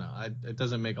 I don't know. It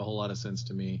doesn't make a whole lot of sense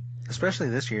to me. Especially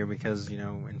this year because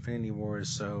Infinity War is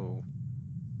so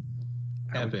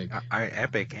epic.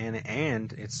 Epic, and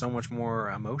it's so much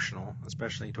more emotional,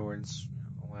 especially towards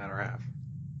the latter half.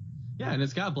 Yeah, and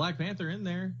it's got Black Panther in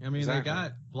there. I mean, Exactly. They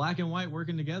got black and white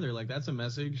working together. Like, that's a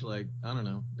message. Like, I don't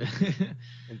know.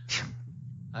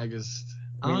 I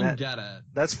mean,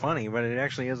 that's funny, but it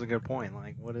actually is a good point.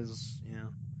 Like, what is,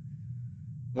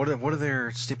 what are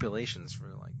their stipulations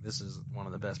for, like, this is one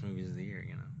of the best movies of the year,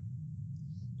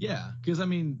 Yeah, because I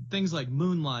mean, things like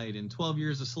Moonlight and 12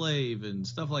 Years a Slave and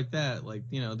stuff like that, like,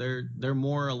 they're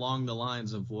more along the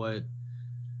lines of what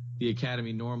the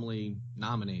Academy normally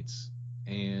nominates.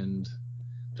 And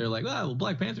they're like, well,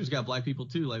 Black Panther's got black people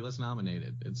too, like, let's nominate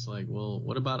it. It's like, well,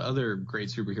 what about other great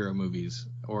superhero movies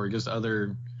or just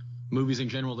other movies in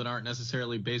general that aren't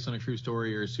necessarily based on a true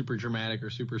story or super dramatic or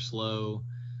super slow?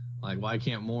 Like, why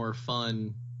can't more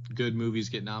fun, good movies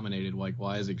get nominated? Like,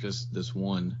 why is it just this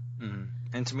one? Mm-hmm.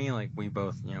 And to me, like, we've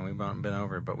both been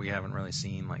over it, but we haven't really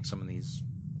seen, like, some of these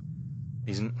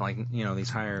like, these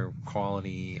higher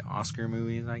quality Oscar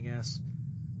movies, I guess.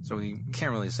 So we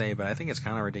can't really say, but I think it's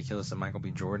kind of ridiculous that Michael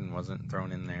B. Jordan wasn't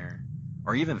thrown in there,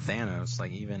 or even Thanos.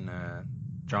 Like, even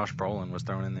Josh Brolin was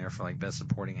thrown in there for, like, best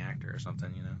supporting actor or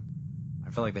something.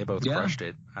 I feel like they both crushed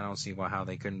it. I don't see how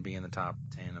they couldn't be in the top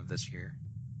 10 of this year.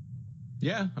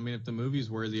 Yeah, I mean, if the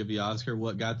movie's worthy of the Oscar,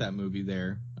 what got that movie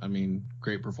there? I mean,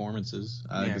 great performances.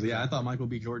 Exactly. I thought Michael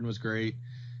B. Jordan was great.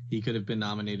 He could have been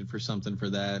nominated for something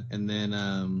for that. And then,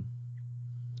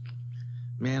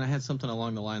 man, I had something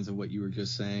along the lines of what you were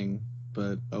just saying,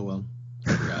 but oh well,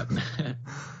 I forgot.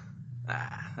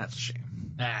 That's a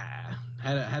shame.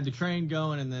 Had the train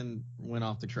going and then went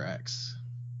off the tracks.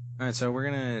 All right, so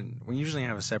we usually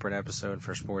have a separate episode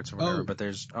for sports or whatever, but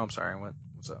there's, I'm sorry,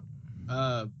 what's up?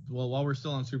 Well, while we're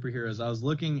still on superheroes, I was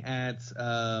looking at,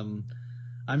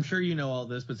 I'm sure you know all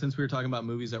this, but since we were talking about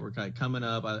movies that were coming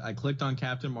up, I clicked on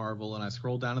Captain Marvel and I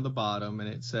scrolled down to the bottom and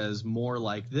it says More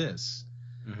Like This,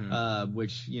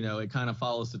 which, it kind of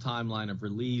follows the timeline of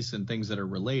release and things that are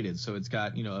related. So it's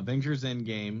got, Avengers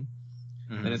Endgame,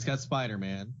 and it's got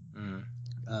Spider-Man,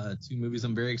 two movies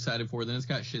I'm very excited for. Then it's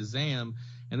got Shazam,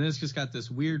 and then it's just got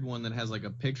this weird one that has, like, a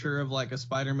picture of, like, a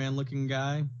Spider-Man looking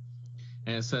guy.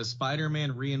 And it says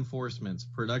Spider-Man Reinforcements,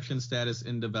 production status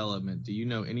in development. Do you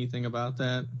know anything about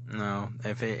that? No.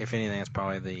 If anything, it's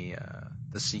probably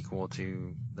the sequel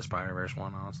to the Spider-Verse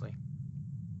one, honestly.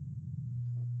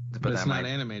 But it's not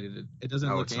animated. It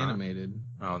doesn't look animated.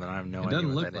 Oh, then I have no idea. It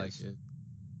doesn't what look that like is. it.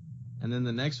 And then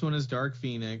the next one is Dark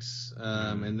Phoenix.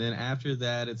 And then after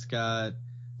that, it's got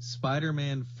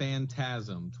Spider-Man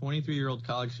Phantasm. 23-year-old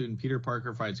college student Peter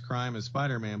Parker fights crime as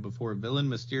Spider-Man before villain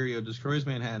Mysterio destroys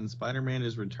Manhattan. Spider-Man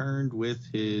is returned with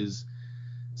his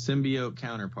symbiote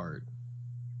counterpart.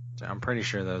 So I'm pretty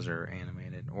sure those are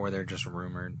animated, or they're just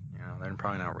rumored. They're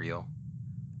probably not real.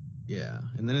 Yeah,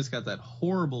 and then it's got that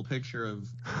horrible picture of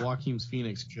Joaquin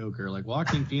Phoenix Joker. Like,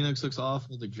 Joaquin Phoenix looks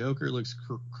awful. The Joker looks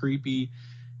creepy.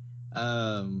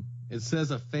 It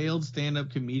says a failed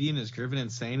stand-up comedian is driven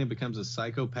insane and becomes a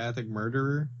psychopathic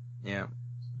murderer. Yeah.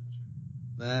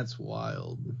 That's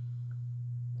wild.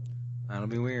 That'll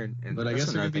be weird. And But I that's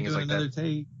guess they're another gonna be thing is doing like another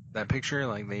take. that picture,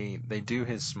 like they do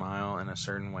his smile in a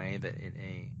certain way that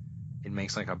it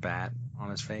makes like a bat on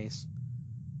his face,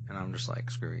 and I'm just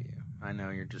like, screw you. I know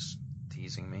you're just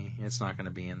teasing me. It's not going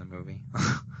to be in the movie.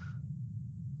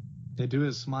 They do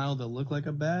his smile to look like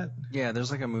a bat. Yeah,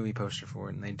 there's like a movie poster for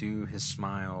it, and they do his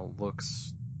smile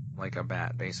looks like a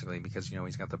bat basically because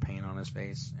he's got the paint on his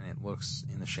face, and it looks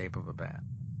in the shape of a bat.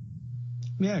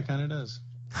 Yeah, it kind of does.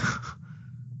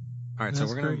 All right, so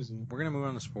That's crazy. we're gonna move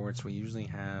on to sports. We usually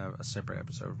have a separate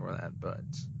episode for that, but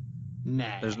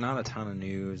Nah. there's not a ton of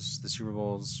news. The Super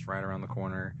Bowl's right around the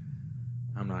corner.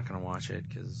 I'm not gonna watch it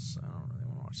because I don't really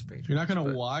want to watch the Patriots. You're not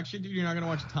gonna watch it, dude. You're not gonna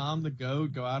watch Tom the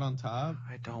Goat go out on top.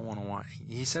 I don't want to watch.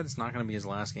 He said it's not gonna be his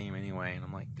last game anyway, and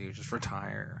I'm like, dude, just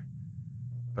retire.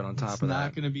 But on top of that,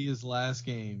 it's not gonna be his last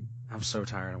game. I'm so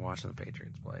tired of watching the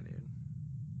Patriots play, dude.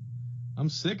 I'm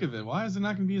sick of it. Why is it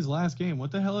not going to be his last game?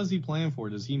 What the hell is he playing for?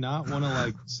 Does he not want to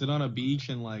like sit on a beach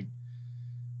and like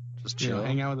just chill,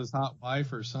 hang out with his hot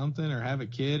wife or something, or have a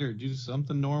kid, or do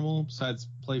something normal besides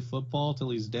play football till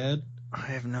he's dead? I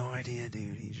have no idea,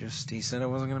 dude. He said it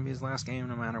wasn't going to be his last game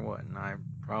no matter what, and I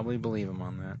probably believe him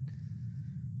on that.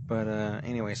 But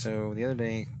anyway, so the other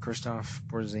day, Kristaps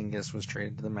Porzingis was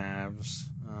traded to the Mavs.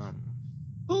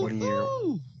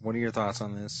 What are your thoughts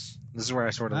on this? This is where I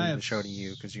sort of leave the show to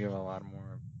you because you have a lot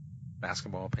more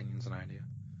basketball opinions than I do.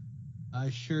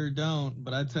 I sure don't,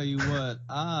 but I tell you what,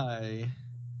 I'm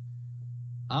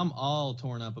all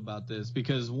torn up about this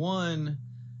because one,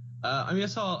 I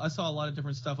saw a lot of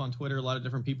different stuff on Twitter, a lot of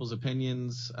different people's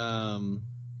opinions, and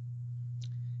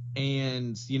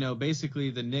basically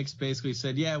the Knicks basically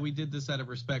said, yeah, we did this out of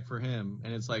respect for him,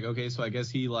 and it's like, okay, so I guess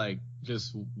he like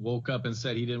just woke up and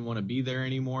said he didn't want to be there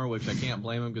anymore, which I can't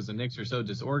blame him because the Knicks are so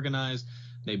disorganized.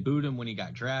 They booed him when he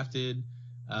got drafted.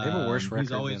 They have a worse record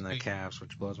than the Cavs,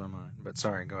 which blows my mind. But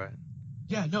sorry, go ahead.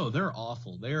 Yeah, no, they're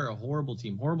awful. They're a horrible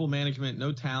team, horrible management,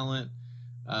 no talent.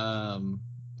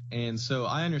 And so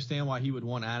I understand why he would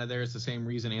want out of there. It's the same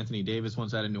reason Anthony Davis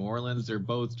wants out of New Orleans. They're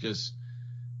both just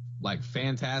like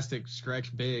fantastic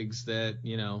stretch bigs that,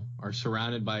 are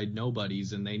surrounded by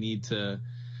nobodies, and they need to,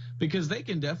 because they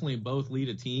can definitely both lead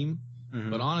a team. Mm-hmm.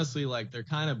 But honestly, like they're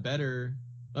kind of better.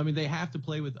 I mean, they have to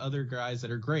play with other guys that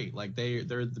are great. Like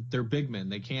they're big men.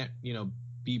 They can't,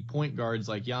 be point guards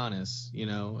like Giannis.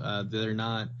 They're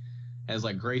not as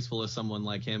like graceful as someone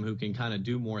like him who can kind of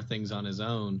do more things on his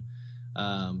own.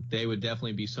 They would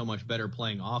definitely be so much better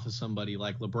playing off of somebody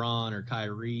like LeBron or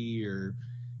Kyrie or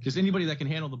just anybody that can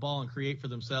handle the ball and create for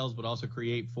themselves, but also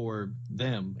create for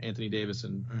them, Anthony Davis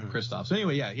and Kristaps. So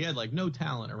anyway, yeah, he had like no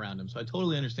talent around him. So I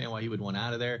totally understand why he would want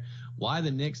out of there. Why the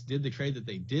Knicks did the trade that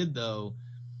they did, though,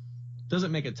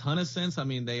 doesn't make a ton of sense. I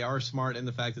mean, they are smart in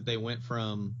the fact that they went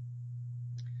from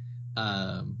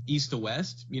east to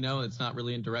west. It's not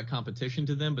really in direct competition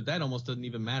to them, but that almost doesn't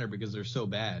even matter because they're so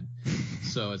bad.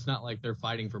 So it's not like they're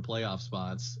fighting for playoff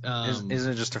spots. Is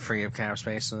it just to free up cap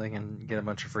space so they can get a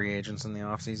bunch of free agents in the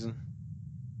offseason?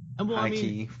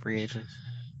 High-key free agents?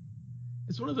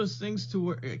 It's one of those things to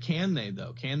where, can they,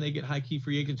 though? Can they get high-key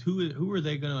free agents? Who are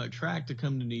they going to attract to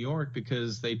come to New York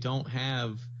because they don't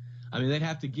have – I mean, they'd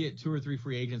have to get 2 or 3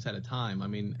 free agents at a time. I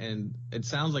mean, and it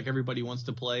sounds like everybody wants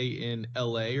to play in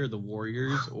L.A. or the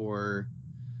Warriors or,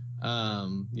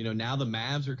 now the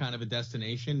Mavs are kind of a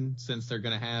destination since they're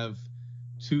going to have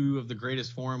 2 of the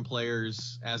greatest foreign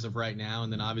players as of right now.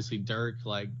 And then obviously Dirk,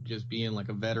 like just being like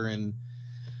a veteran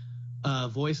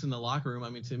voice in the locker room. I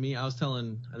mean, to me, I was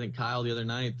telling, I think Kyle the other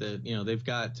night that, they've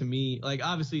got, to me, like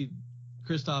obviously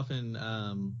Kristaps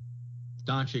and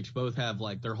Doncic both have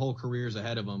like their whole careers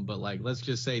ahead of them, but like let's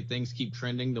just say things keep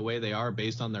trending the way they are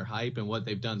based on their hype and what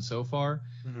they've done so far.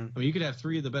 Mm-hmm. I mean, you could have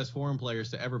 3 of the best foreign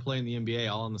players to ever play in the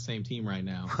NBA all on the same team right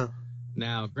now.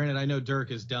 Now, granted, I know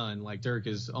Dirk is done. Like Dirk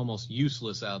is almost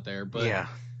useless out there, but yeah.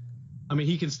 I mean,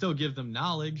 he can still give them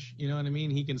knowledge. You know what I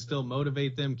mean? He can still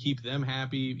motivate them, keep them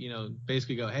happy.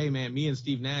 Basically go, hey man, me and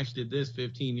Steve Nash did this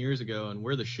 15 years ago, and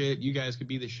we're the shit. You guys could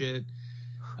be the shit.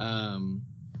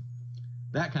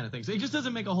 That kind of thing. So it just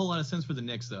doesn't make a whole lot of sense for the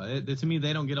Knicks, though. To me,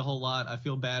 they don't get a whole lot. I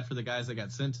feel bad for the guys that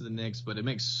got sent to the Knicks, but it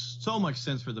makes so much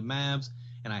sense for the Mavs.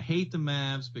 And I hate the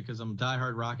Mavs because I'm a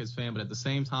diehard Rockets fan, but at the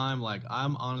same time, like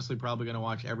I'm honestly probably going to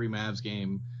watch every Mavs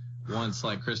game once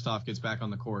like Kristaps gets back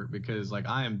on the court because like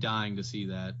I am dying to see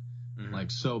that,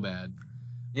 like so bad.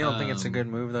 You don't think it's a good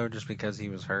move though, just because he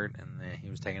was hurt and he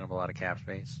was taking up a lot of cap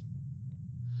space?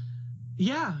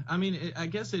 Yeah, I mean, I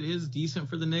guess it is decent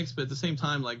for the Knicks, but at the same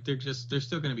time, like they're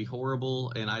still going to be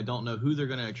horrible, and I don't know who they're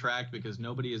going to attract because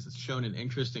nobody has shown an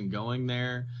interest in going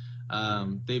there.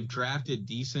 They've drafted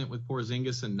decent with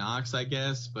Porzingis and Knox, I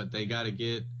guess, but they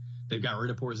they've got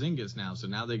rid of Porzingis now, so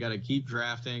now they got to keep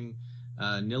drafting.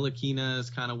 Ntilikina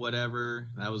is kind of whatever.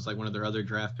 That was like one of their other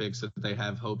draft picks that they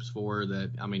have hopes for.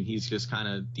 That, I mean, he's just kind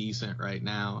of decent right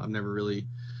now. I've never really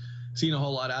seen a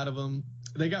whole lot out of him.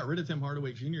 They got rid of Tim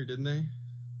Hardaway Jr., didn't they?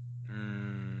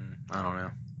 I don't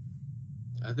know.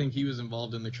 I think he was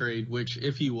involved in the trade, which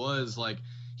if he was, like,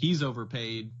 he's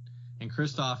overpaid, and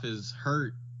Kristoff is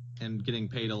hurt and getting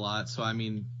paid a lot. So, I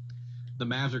mean, the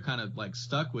Mavs are kind of, like,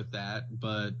 stuck with that.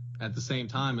 But at the same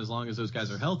time, as long as those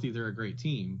guys are healthy, they're a great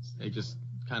team. It just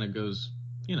kind of goes,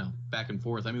 you know, back and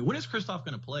forth. I mean, when is Kristoff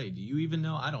going to play? Do you even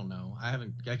know? I don't know. I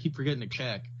keep forgetting to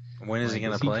check. When is he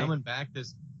going to play?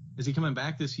 Is he coming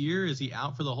back this year? Is he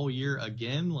out for the whole year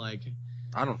again? Like,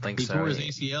 I don't think so. He tore his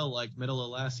ACL like middle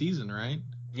of last season, right?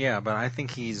 Yeah, but I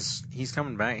think he's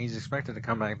coming back. He's expected to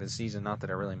come back this season. Not that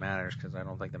it really matters, because I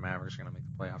don't think the Mavericks are going to make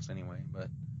the playoffs anyway. But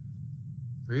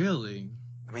really,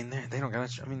 I mean, they don't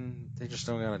got. I mean, they just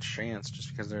don't got a chance just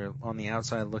because they're on the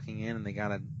outside looking in, and they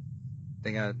got.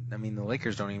 I mean, the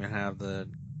Lakers don't even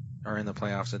are in the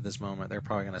playoffs at this moment. They're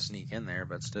probably going to sneak in there,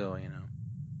 but still, you know.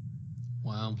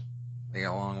 Wow. They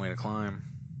got a long way to climb.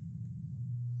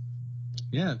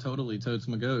 Yeah, totally. Totes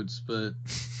my goats. But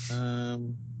I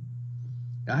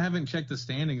haven't checked the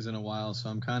standings in a while, so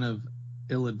I'm kind of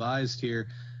ill-advised here.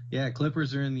 Yeah,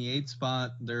 Clippers are in the 8th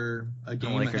spot. They're a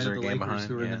game ahead of the Lakers,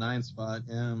 who are in the 9th spot.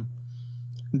 Yeah.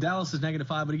 Dallas is -5.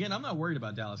 But again, I'm not worried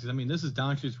about Dallas. I mean, this is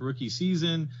Doncic's rookie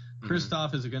season.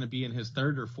 Kristoff is going to be in his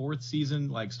 3rd or 4th season,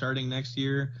 like starting next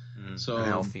year. So and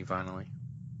healthy finally.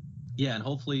 Yeah, and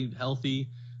hopefully healthy.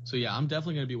 So, yeah, I'm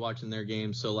definitely going to be watching their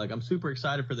games. So, like, I'm super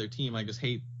excited for their team. I just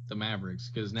hate the Mavericks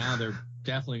because now they're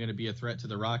definitely going to be a threat to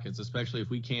the Rockets, especially if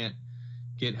we can't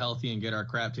get healthy and get our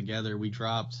crap together. We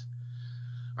dropped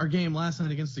our game last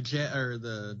night against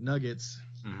the Nuggets.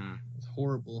 It's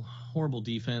horrible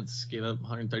defense. Gave up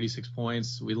 136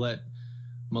 points. We let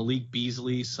Malik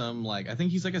Beasley, I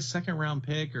think he's like a 2nd-round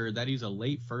pick, or that he's a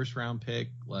late 1st-round pick.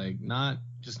 Like, not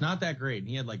that great. And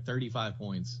he had like 35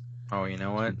 points. Oh, you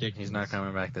know what? He's not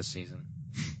coming back this season.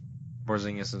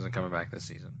 Porzingis isn't coming back this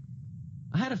season.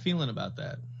 I had a feeling about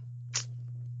that.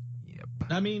 Yep.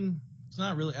 I mean, it's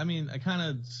not really. I mean, I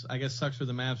guess sucks for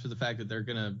the Mavs for the fact that they're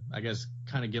gonna, I guess,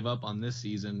 kind of give up on this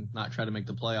season, not try to make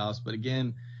the playoffs. But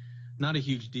again, not a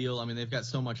huge deal. I mean, they've got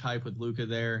so much hype with Luka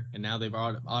there, and now they've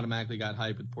automatically got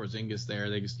hype with Porzingis there.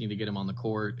 They just need to get him on the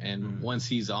court, and once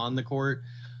he's on the court,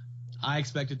 I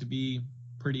expect it to be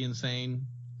pretty insane.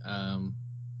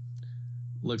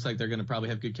 Looks like they're going to probably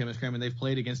have good chemistry. I mean, they've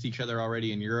played against each other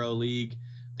already in EuroLeague.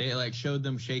 They like showed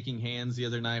them shaking hands the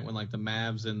other night when like the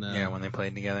Mavs and when they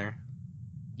played together.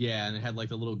 Yeah, and it had like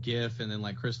the little GIF, and then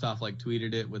like Kristoff like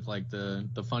tweeted it with like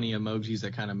the funny emojis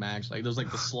that kind of matched. Like there's like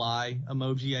the sly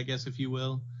emoji, I guess, if you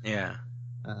will. Yeah.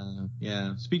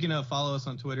 Yeah. Speaking of, follow us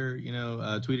on Twitter. You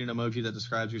know, tweet an emoji that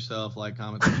describes yourself. Like,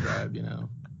 comment, subscribe. You know.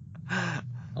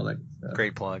 All that stuff.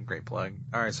 Great plug.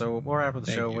 All right, so we'll wrap up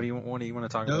the show. What do you want to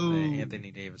talk about the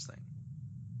Anthony Davis thing?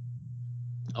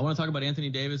 I want to talk about Anthony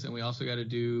Davis, and we also got to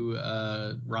do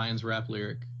Ryan's rap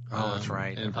lyric. Oh, that's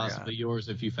right. And possibly yours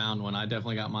if you found one. I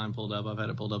definitely got mine pulled up. I've had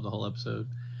it pulled up the whole episode.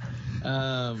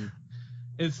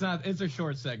 It's a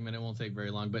short segment. It won't take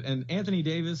very long. But Anthony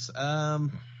Davis.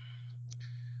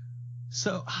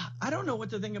 So I don't know what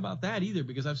to think about that either,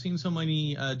 because I've seen so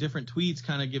many different tweets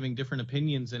kind of giving different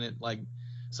opinions in it. Like,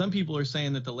 some people are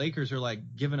saying that the Lakers are like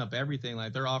giving up everything.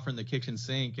 Like, they're offering the kitchen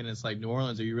sink, and it's like, New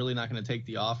Orleans, are you really not going to take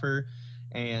the offer?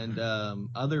 And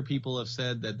other people have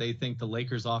said that they think the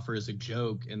Lakers offer is a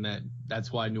joke, and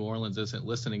that's why New Orleans isn't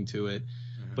listening to it.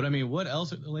 But I mean, what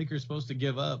else are the Lakers supposed to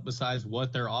give up besides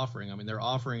what they're offering? I mean, they're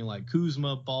offering like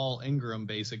Kuzma, Ball, Ingram,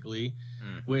 basically,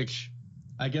 which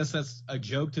I guess that's a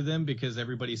joke to them because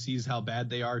everybody sees how bad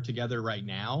they are together right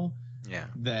now. Yeah.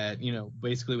 That, you know,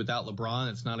 basically without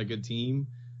LeBron, it's not a good team.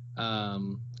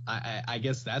 I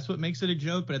guess that's what makes it a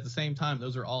joke, but at the same time,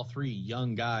 those are all 3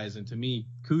 young guys, and to me,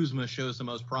 Kuzma shows the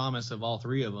most promise of all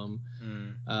 3 of them.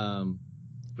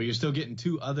 But you're still getting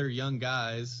 2 other young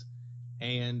guys,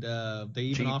 and they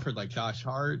even offered like Josh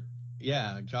Hart.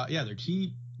 Yeah, they're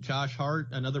cheap. Josh Hart,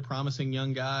 another promising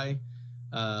young guy,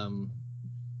 and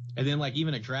then like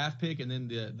even a draft pick, and then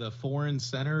the foreign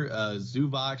center,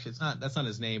 Zubac. That's not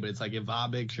his name, but it's like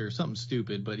Ivabic or something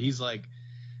stupid. But he's like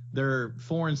their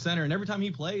foreign center, and every time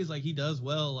he plays, like he does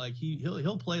well. Like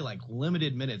he'll play like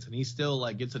limited minutes, and he still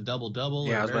like gets a double.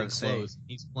 Yeah, I was about to say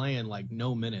he's playing like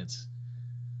no minutes.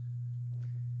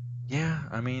 Yeah,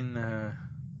 I mean, I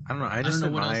don't know.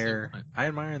 I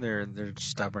admire their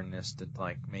stubbornness to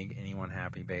like make anyone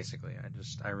happy. Basically,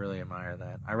 I really admire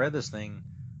that. I read this thing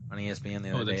on ESPN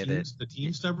the Oh, other day the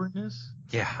team stubbornness.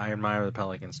 yeah, I admire the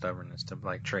Pelicans' stubbornness to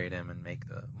like trade him and make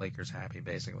the Lakers happy.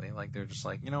 Basically, like they're just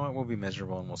like, you know what, we'll be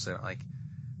miserable and we'll sit. Like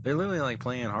they're literally like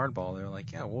playing hardball. They're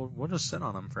like, yeah, we'll just sit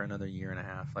on him for another year and a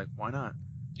half. Like why not?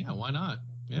 Yeah, why not?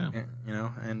 Yeah. You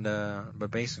know, and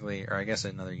but basically, or I guess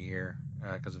another year,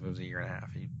 because if it was a year and a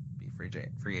half, he'd be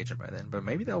free agent by then. But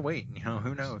maybe they'll wait. You know,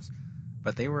 who knows?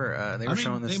 But they were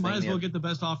showing this they thing. might as well get the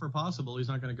best offer possible. He's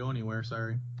not going to go anywhere.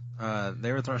 Sorry.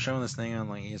 They were showing this thing on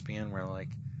like ESPN where like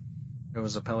it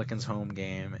was a Pelicans home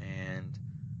game,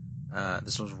 and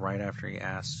this was right after he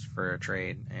asked for a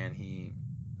trade, and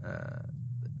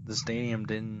the stadium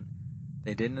didn't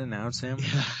announce him.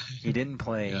 Yeah. He didn't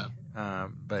play. Yeah.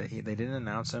 But they didn't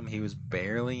announce him. He was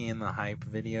barely in the hype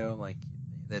video, like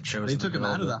that shows. They took him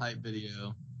out of the hype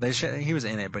video. He was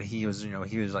in it, but he was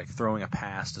like throwing a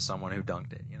pass to someone who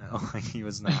dunked it. You know, like he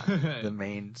was not the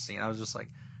main scene. I was just like,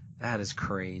 that is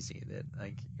crazy that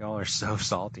like y'all are so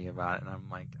salty about it, and I'm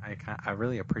like, I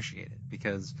really appreciate it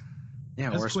because yeah,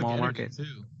 That's we're a small market. Too.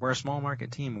 We're a small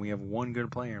market team. We have one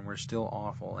good player, and we're still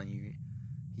awful. And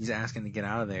he's asking to get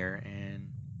out of there, and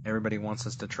everybody wants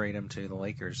us to trade him to the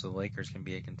Lakers so the Lakers can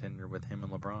be a contender with him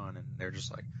and LeBron, and they're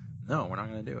just like, no, we're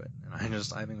not going to do it. And I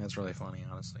think that's really funny,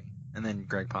 honestly. And then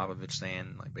Greg Popovich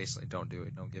saying, like, basically, don't do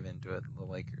it, don't give in to it, the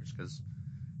Lakers, because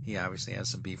he obviously has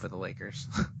some beef with the Lakers.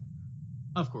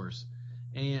 Of course.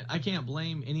 And I can't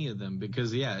blame any of them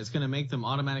because, yeah, it's going to make them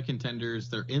automatic contenders.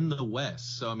 They're in the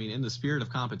West. So, I mean, in the spirit of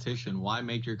competition, why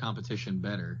make your competition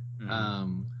better?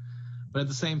 Mm-hmm. But at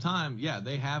the same time, yeah,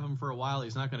 they have him for a while.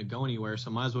 He's not going to go anywhere,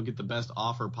 so might as well get the best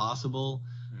offer possible.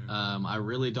 I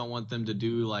really don't want them to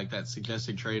do like that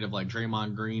suggested trade of like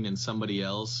Draymond Green and somebody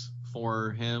else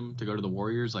for him to go to the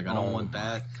Warriors. Like I don't want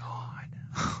that.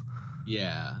 God.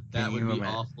 Yeah, that would be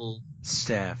awful.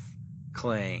 Steph,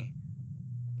 Clay,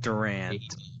 Durant,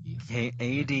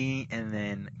 AD, and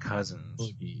then Cousins.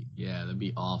 Boogie. Yeah, that'd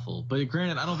be awful. But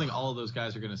granted, I don't think all of those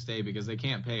guys are going to stay because they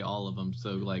can't pay all of them.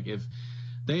 So like if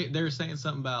they're saying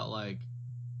something about like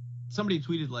somebody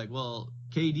tweeted like, well,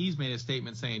 KD's made a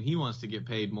statement saying he wants to get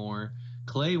paid more.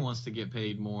 Clay wants to get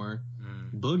paid more.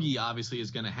 Boogie obviously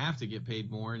is going to have to get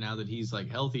paid more now that he's like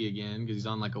healthy again because he's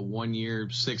on like a 1 year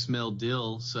 $6 million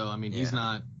deal. So I mean he's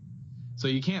not. So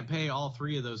you can't pay all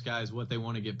three of those guys what they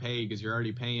want to get paid because you're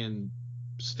already paying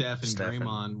Steph and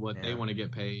Draymond what they want to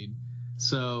get paid.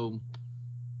 So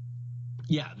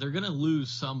yeah, they're going to lose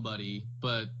somebody.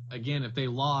 But again, if they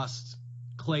lost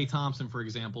Klay Thompson, for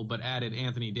example, but added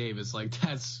Anthony Davis, like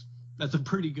that's a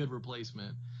pretty good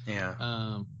replacement.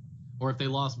 Yeah. Or if they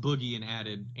lost Boogie and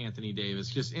added Anthony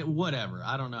Davis, whatever.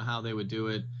 I don't know how they would do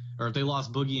it. Or if they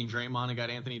lost Boogie and Draymond and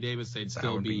got Anthony Davis, they'd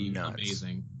still be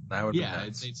amazing. That would be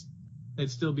nuts.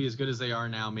 They'd still be as good as they are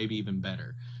now, maybe even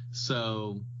better.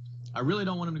 So I really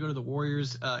don't want him to go to the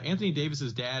Warriors. Anthony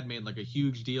Davis's dad made like a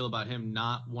huge deal about him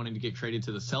not wanting to get traded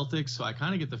to the Celtics. So I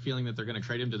kind of get the feeling that they're going to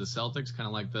trade him to the Celtics, kind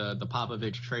of like the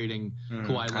Popovich trading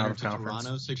Kawhi Leonard to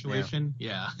Toronto situation.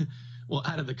 Yeah. Well,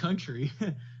 out of the country.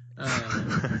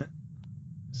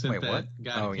 Sent that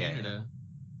guy to Canada.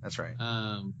 That's right.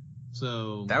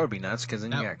 So that would be nuts because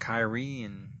then you got Kyrie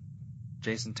and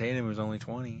Jason Tatum, who's only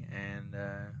 20, and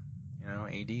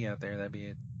AD out there.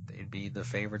 They'd be the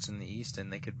favorites in the East,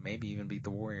 and they could maybe even beat the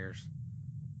Warriors.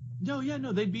 No,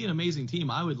 they'd be an amazing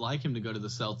team. I would like him to go to the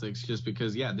Celtics just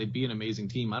because, yeah, they'd be an amazing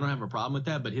team. I don't have a problem with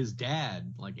that, but his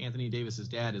dad, like Anthony Davis's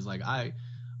dad, is like,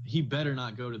 he better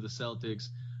not go to the Celtics.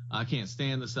 I can't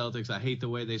stand the Celtics. I hate the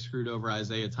way they screwed over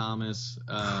Isaiah Thomas.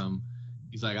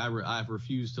 He's like, I've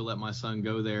refused to let my son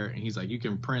go there. And he's like, you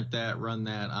can print that, run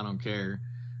that. I don't care.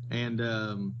 And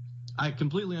I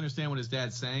completely understand what his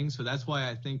dad's saying. So that's why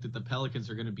I think that the Pelicans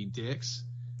are going to be dicks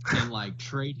and like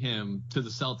trade him to the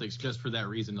Celtics just for that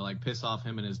reason, to like piss off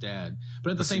him and his dad.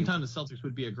 But at the same time, the Celtics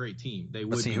would be a great team. They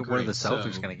would be great. What are the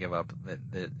Celtics going to give up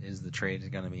that is the trade is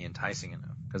going to be enticing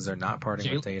enough? Because they're not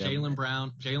parting with Tatum.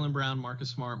 Jaylen Brown, Marcus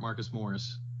Smart, Marcus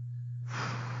Morris.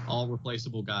 All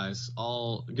replaceable guys.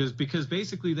 Because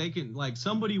basically they can, like,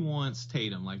 somebody wants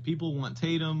Tatum. Like, people want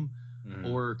Tatum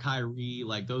or Kyrie.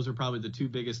 Like, those are probably the two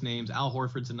biggest names. Al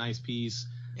Horford's a nice piece.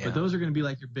 Yeah. But those are going to be,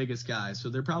 like, your biggest guys. So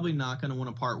they're probably not going to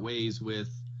want to part ways with,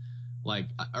 like,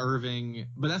 Irving.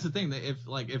 But that's the thing. That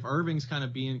if Irving's kind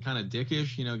of being kind of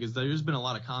dickish, because there's been a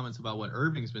lot of comments about what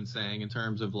Irving's been saying in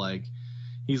terms of, like,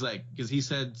 he's like, because he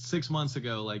said 6 months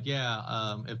ago, like,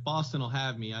 if Boston will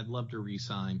have me, I'd love to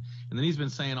re-sign. And then he's been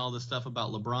saying all this stuff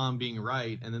about LeBron being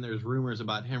right. And then there's rumors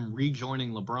about him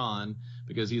rejoining LeBron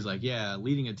because he's like, yeah,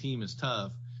 leading a team is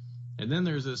tough. And then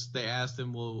there's this, they asked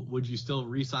him, well, would you still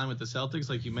re-sign with the Celtics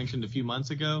like you mentioned a few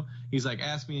months ago? He's like,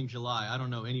 ask me in July. I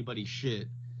don't know anybody's shit.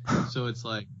 So it's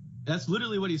like, That's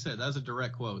literally what he said. That's a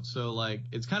direct quote. So, like,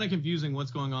 it's kind of confusing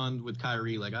what's going on with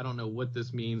Kyrie. Like, I don't know what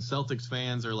this means. Celtics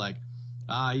fans are like,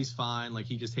 he's fine. Like,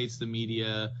 he just hates the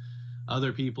media.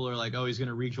 Other people are like, oh, he's going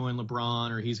to rejoin LeBron,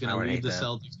 or he's going to leave the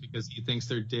Celtics because he thinks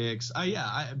they're dicks.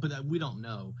 But we don't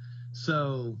know.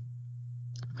 So,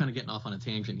 I'm kind of getting off on a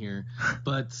tangent here.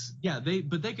 But, yeah, they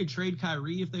could trade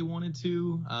Kyrie if they wanted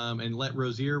to, and let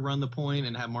Rozier run the point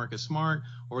and have Marcus Smart,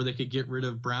 or they could get rid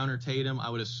of Brown or Tatum. I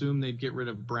would assume they'd get rid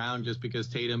of Brown just because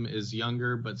Tatum is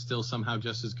younger but still somehow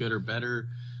just as good or better.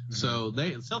 Mm-hmm. So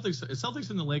Celtics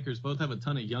and the Lakers both have a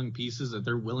ton of young pieces that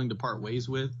they're willing to part ways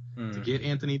with to get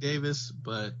Anthony Davis.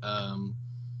 But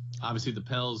obviously the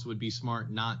Pels would be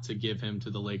smart not to give him to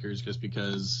the Lakers just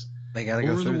because they got to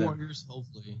go through the Warriors,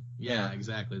 hopefully. Yeah,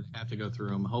 exactly. They have to go through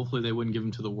them. Hopefully they wouldn't give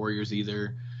him to the Warriors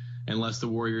either, unless the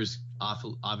Warriors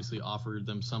obviously offered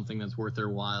them something that's worth their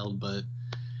while. But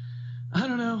I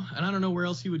don't know. And I don't know where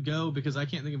else he would go because I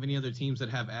can't think of any other teams that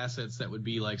have assets that would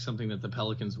be like something that the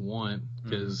Pelicans want.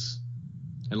 Because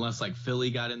unless like Philly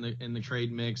got in the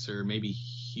trade mix, or maybe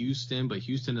Houston, but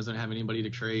Houston doesn't have anybody to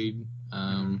trade.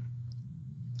 I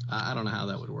don't know how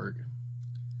that would work.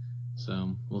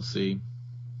 So we'll see.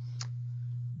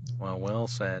 Well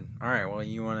said. All right. Well,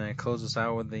 you want to close us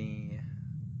out with the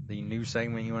new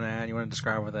segment you want to add? You want to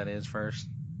describe what that is first?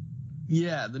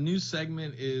 Yeah, the new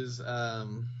segment is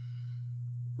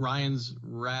Ryan's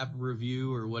rap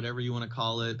review, or whatever you want to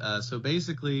call it. So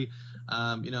basically,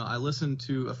 I listen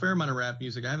to a fair amount of rap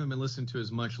music. I haven't been listening to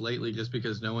as much lately just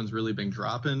because no one's really been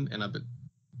dropping, and I've been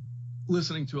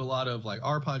listening to a lot of like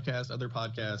our podcast, other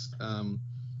podcasts.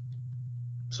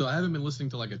 So I haven't been listening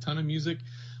to like a ton of music,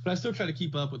 but I still try to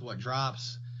keep up with what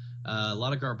drops. A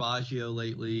lot of Garbaggio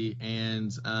lately,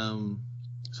 and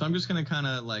so I'm just going to kind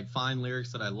of like find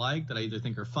lyrics that I like, that I either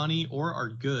think are funny or are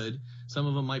good. Some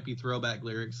of them might be throwback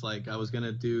lyrics. Like I was going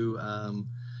to do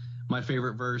my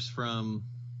favorite verse from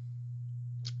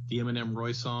the Eminem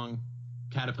Royce song,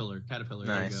 Caterpillar.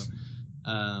 Nice.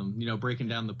 There you go. Breaking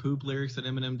down the poop lyrics that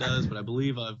Eminem does, but I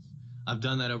believe I've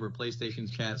done that over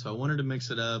PlayStation's chat, so I wanted to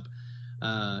mix it up.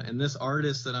 And this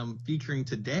artist that I'm featuring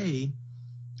today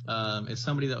is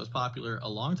somebody that was popular a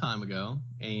long time ago,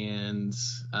 and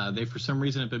they for some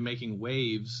reason have been making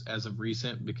waves as of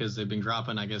recent because they've been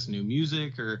dropping, I guess, new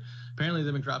music, or apparently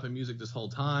they've been dropping music this whole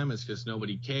time. It's just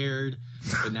nobody cared.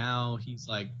 But now he's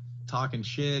like talking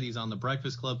shit. He's on the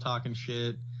Breakfast Club talking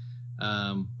shit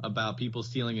about people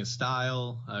stealing his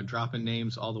style, dropping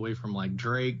names all the way from like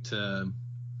Drake to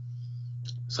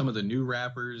some of the new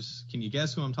rappers. Can you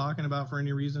guess who I'm talking about for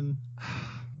any reason?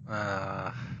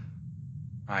 I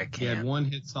can't. He had one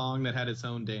hit song that had its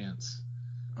own dance.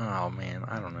 Oh, man.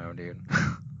 I don't know, dude.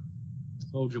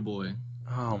 Soulja Boy.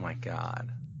 Oh, my God.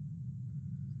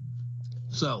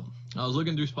 So, I was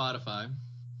looking through Spotify,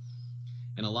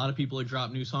 and a lot of people have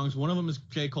dropped new songs. One of them is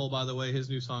J. Cole, by the way. His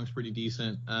new song's pretty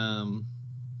decent.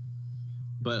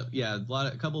 But, yeah,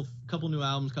 a couple new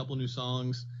albums, couple new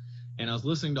songs. And I was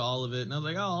listening to all of it, and I was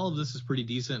like, oh, all of this is pretty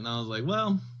decent. And I was like,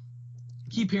 well,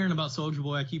 keep hearing about Soulja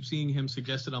Boy. I keep seeing him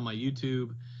suggested on my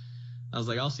YouTube. I was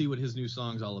like, I'll see what his new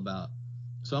song's all about.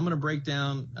 So I'm going to break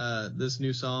down this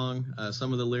new song,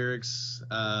 some of the lyrics.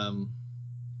 I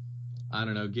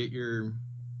don't know, get your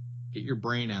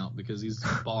brain out, because these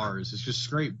bars, it's just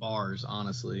straight bars,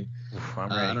 honestly. Oof, I'm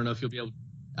ready. I don't know if you'll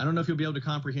be able to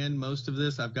comprehend most of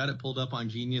this. I've got it pulled up on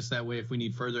Genius. That way, if we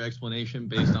need further explanation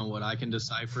based on what I can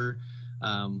decipher,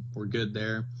 we're good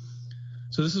there.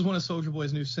 So this is one of Soulja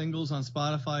Boy's new singles on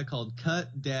Spotify called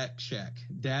Cut Dat Check.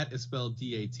 Dat is spelled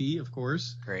D-A-T, of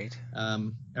course. Great.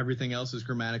 Everything else is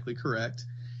grammatically correct.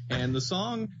 And the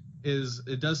song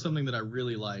it does something that I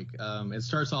really like. It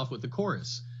starts off with the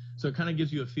chorus. So it kind of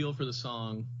gives you a feel for the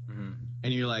song. Mm-hmm.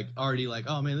 And you're like already like,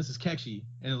 oh man, this is catchy.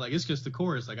 And like, it's just the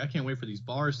chorus. Like, I can't wait for these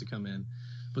bars to come in.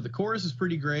 But the chorus is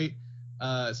pretty great.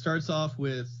 It starts off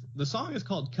with, the song is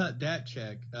called Cut Dat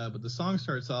Check, but the song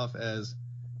starts off as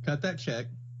cut that check,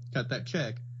 cut that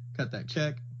check, cut that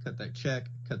check, cut that check,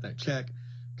 cut that check,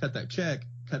 cut that check,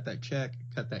 cut that check,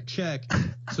 cut that check.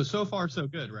 So far so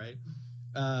good, right?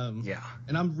 Yeah.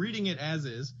 And I'm reading it as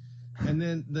is. And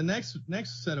then the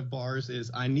next set of bars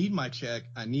is, I need my check,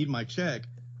 I need my check,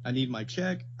 I need my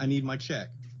check, I need my check.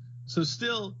 So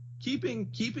still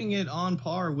keeping it on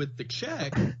par with the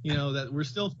check, that we're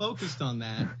still focused on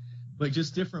that, but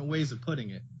just different ways of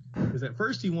putting it. Because at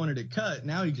first he wanted it cut,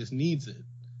 now he just needs it.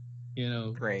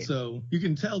 Great. So you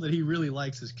can tell that he really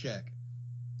likes his check.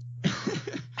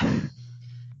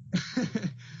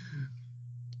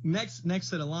 Next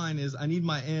set of line is, I need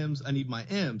my M's, I need my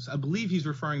M's. I believe he's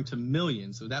referring to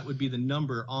millions, so that would be the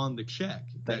number on the check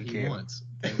that he wants.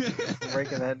 Thank you for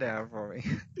breaking that down for me.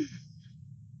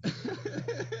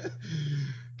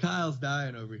 Kyle's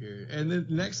dying over here. And then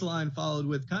the next line followed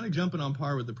with kind of jumping on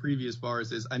par with the previous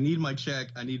bars is, I need my check,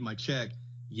 I need my check.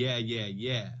 Yeah, yeah,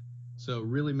 yeah. So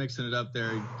really mixing it up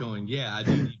there, going, yeah, I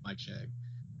do need my check.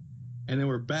 And then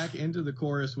we're back into the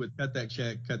chorus with cut that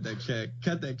check, cut that check,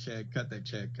 cut that check, cut that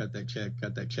check, cut that check,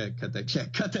 cut that check, cut that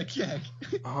check, cut that check.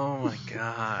 Oh my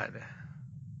God.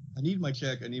 I need my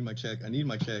check, I need my check, I need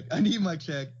my check, I need my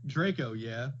check. Draco,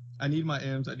 yeah. I need my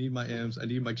M's, I need my M's, I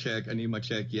need my check, I need my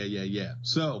check, yeah, yeah, yeah.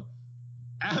 So,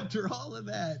 after all of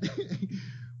that,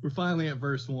 we're finally at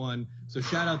verse 1. So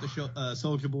shout out to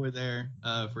Soulja Boy there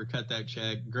for Cut That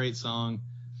Check. Great song.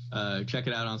 Check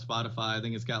it out on Spotify. I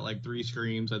think it's got like 3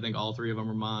 streams. I think all 3 of them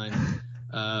are mine.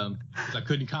 'Cause I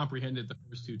couldn't comprehend it the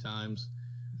first 2 times.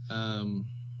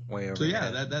 Way over. So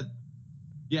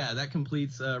yeah, that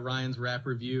completes Ryan's rap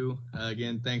review.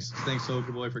 Again, thanks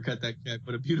Soulja Boy for Cut That Check.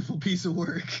 What a beautiful piece of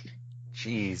work.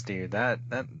 Jeez, dude, that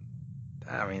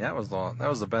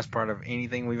was the best part of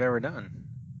anything we've ever done.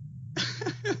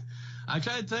 I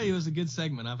tried to tell you it was a good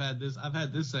segment. I've had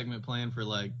this segment planned for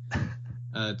like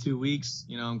 2 weeks.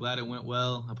 You know, I'm glad it went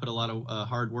well. I put a lot of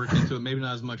hard work into it. Maybe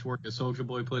not as much work as Soulja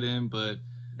Boy put in, but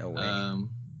No way.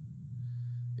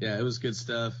 yeah, it was good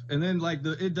stuff. And then like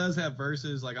it does have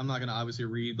verses. Like I'm not gonna obviously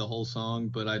read the whole song,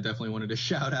 but I definitely wanted to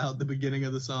shout out the beginning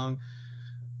of the song.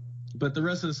 But the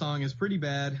rest of the song is pretty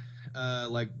bad.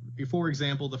 Like for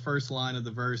example, the first line of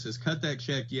the verse is cut that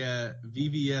check, yeah,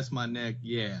 VVS my neck,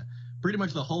 yeah. Pretty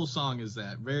much the whole song is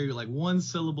that. Very like 1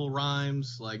 syllable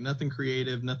rhymes, like nothing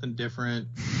creative, nothing different.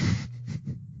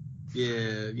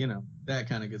 Yeah, you know, that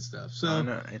kind of good stuff. So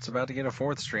no, it's about to get a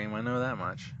 4th stream, I know that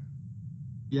much.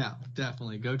 yeah,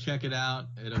 definitely. Go check it out.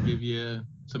 It'll give you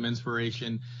some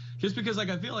inspiration. Just because like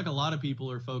I feel like a lot of people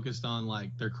are focused on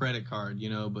like their credit card, you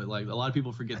know, but like a lot of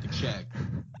people forget the check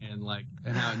and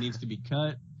how it needs to be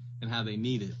cut and how they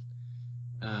need it.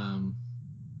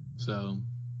 So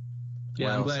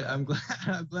yeah, Well,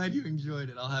 I'm glad you enjoyed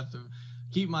it. I'll have to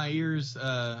keep my ears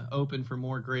open for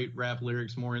more great rap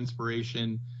lyrics, more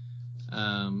inspiration.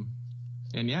 And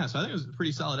yeah, so I think it was a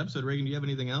pretty solid episode. Reagan, do you have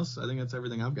anything else? I think that's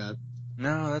everything I've got.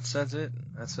 No, that's it.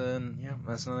 That's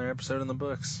another episode in the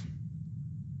books.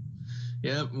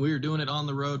 Yeah, we're doing it on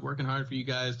the road, working hard for you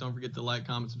guys. Don't forget to like,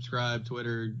 comment, subscribe,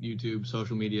 Twitter, YouTube,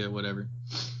 social media, whatever.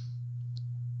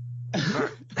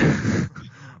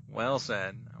 Well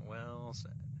said. Well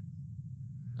said.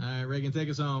 All right, Reagan, take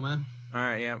us home, man. All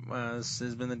right, yeah. This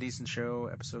has been The Decent Show,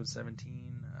 episode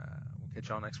 17. We'll catch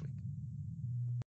y'all next week.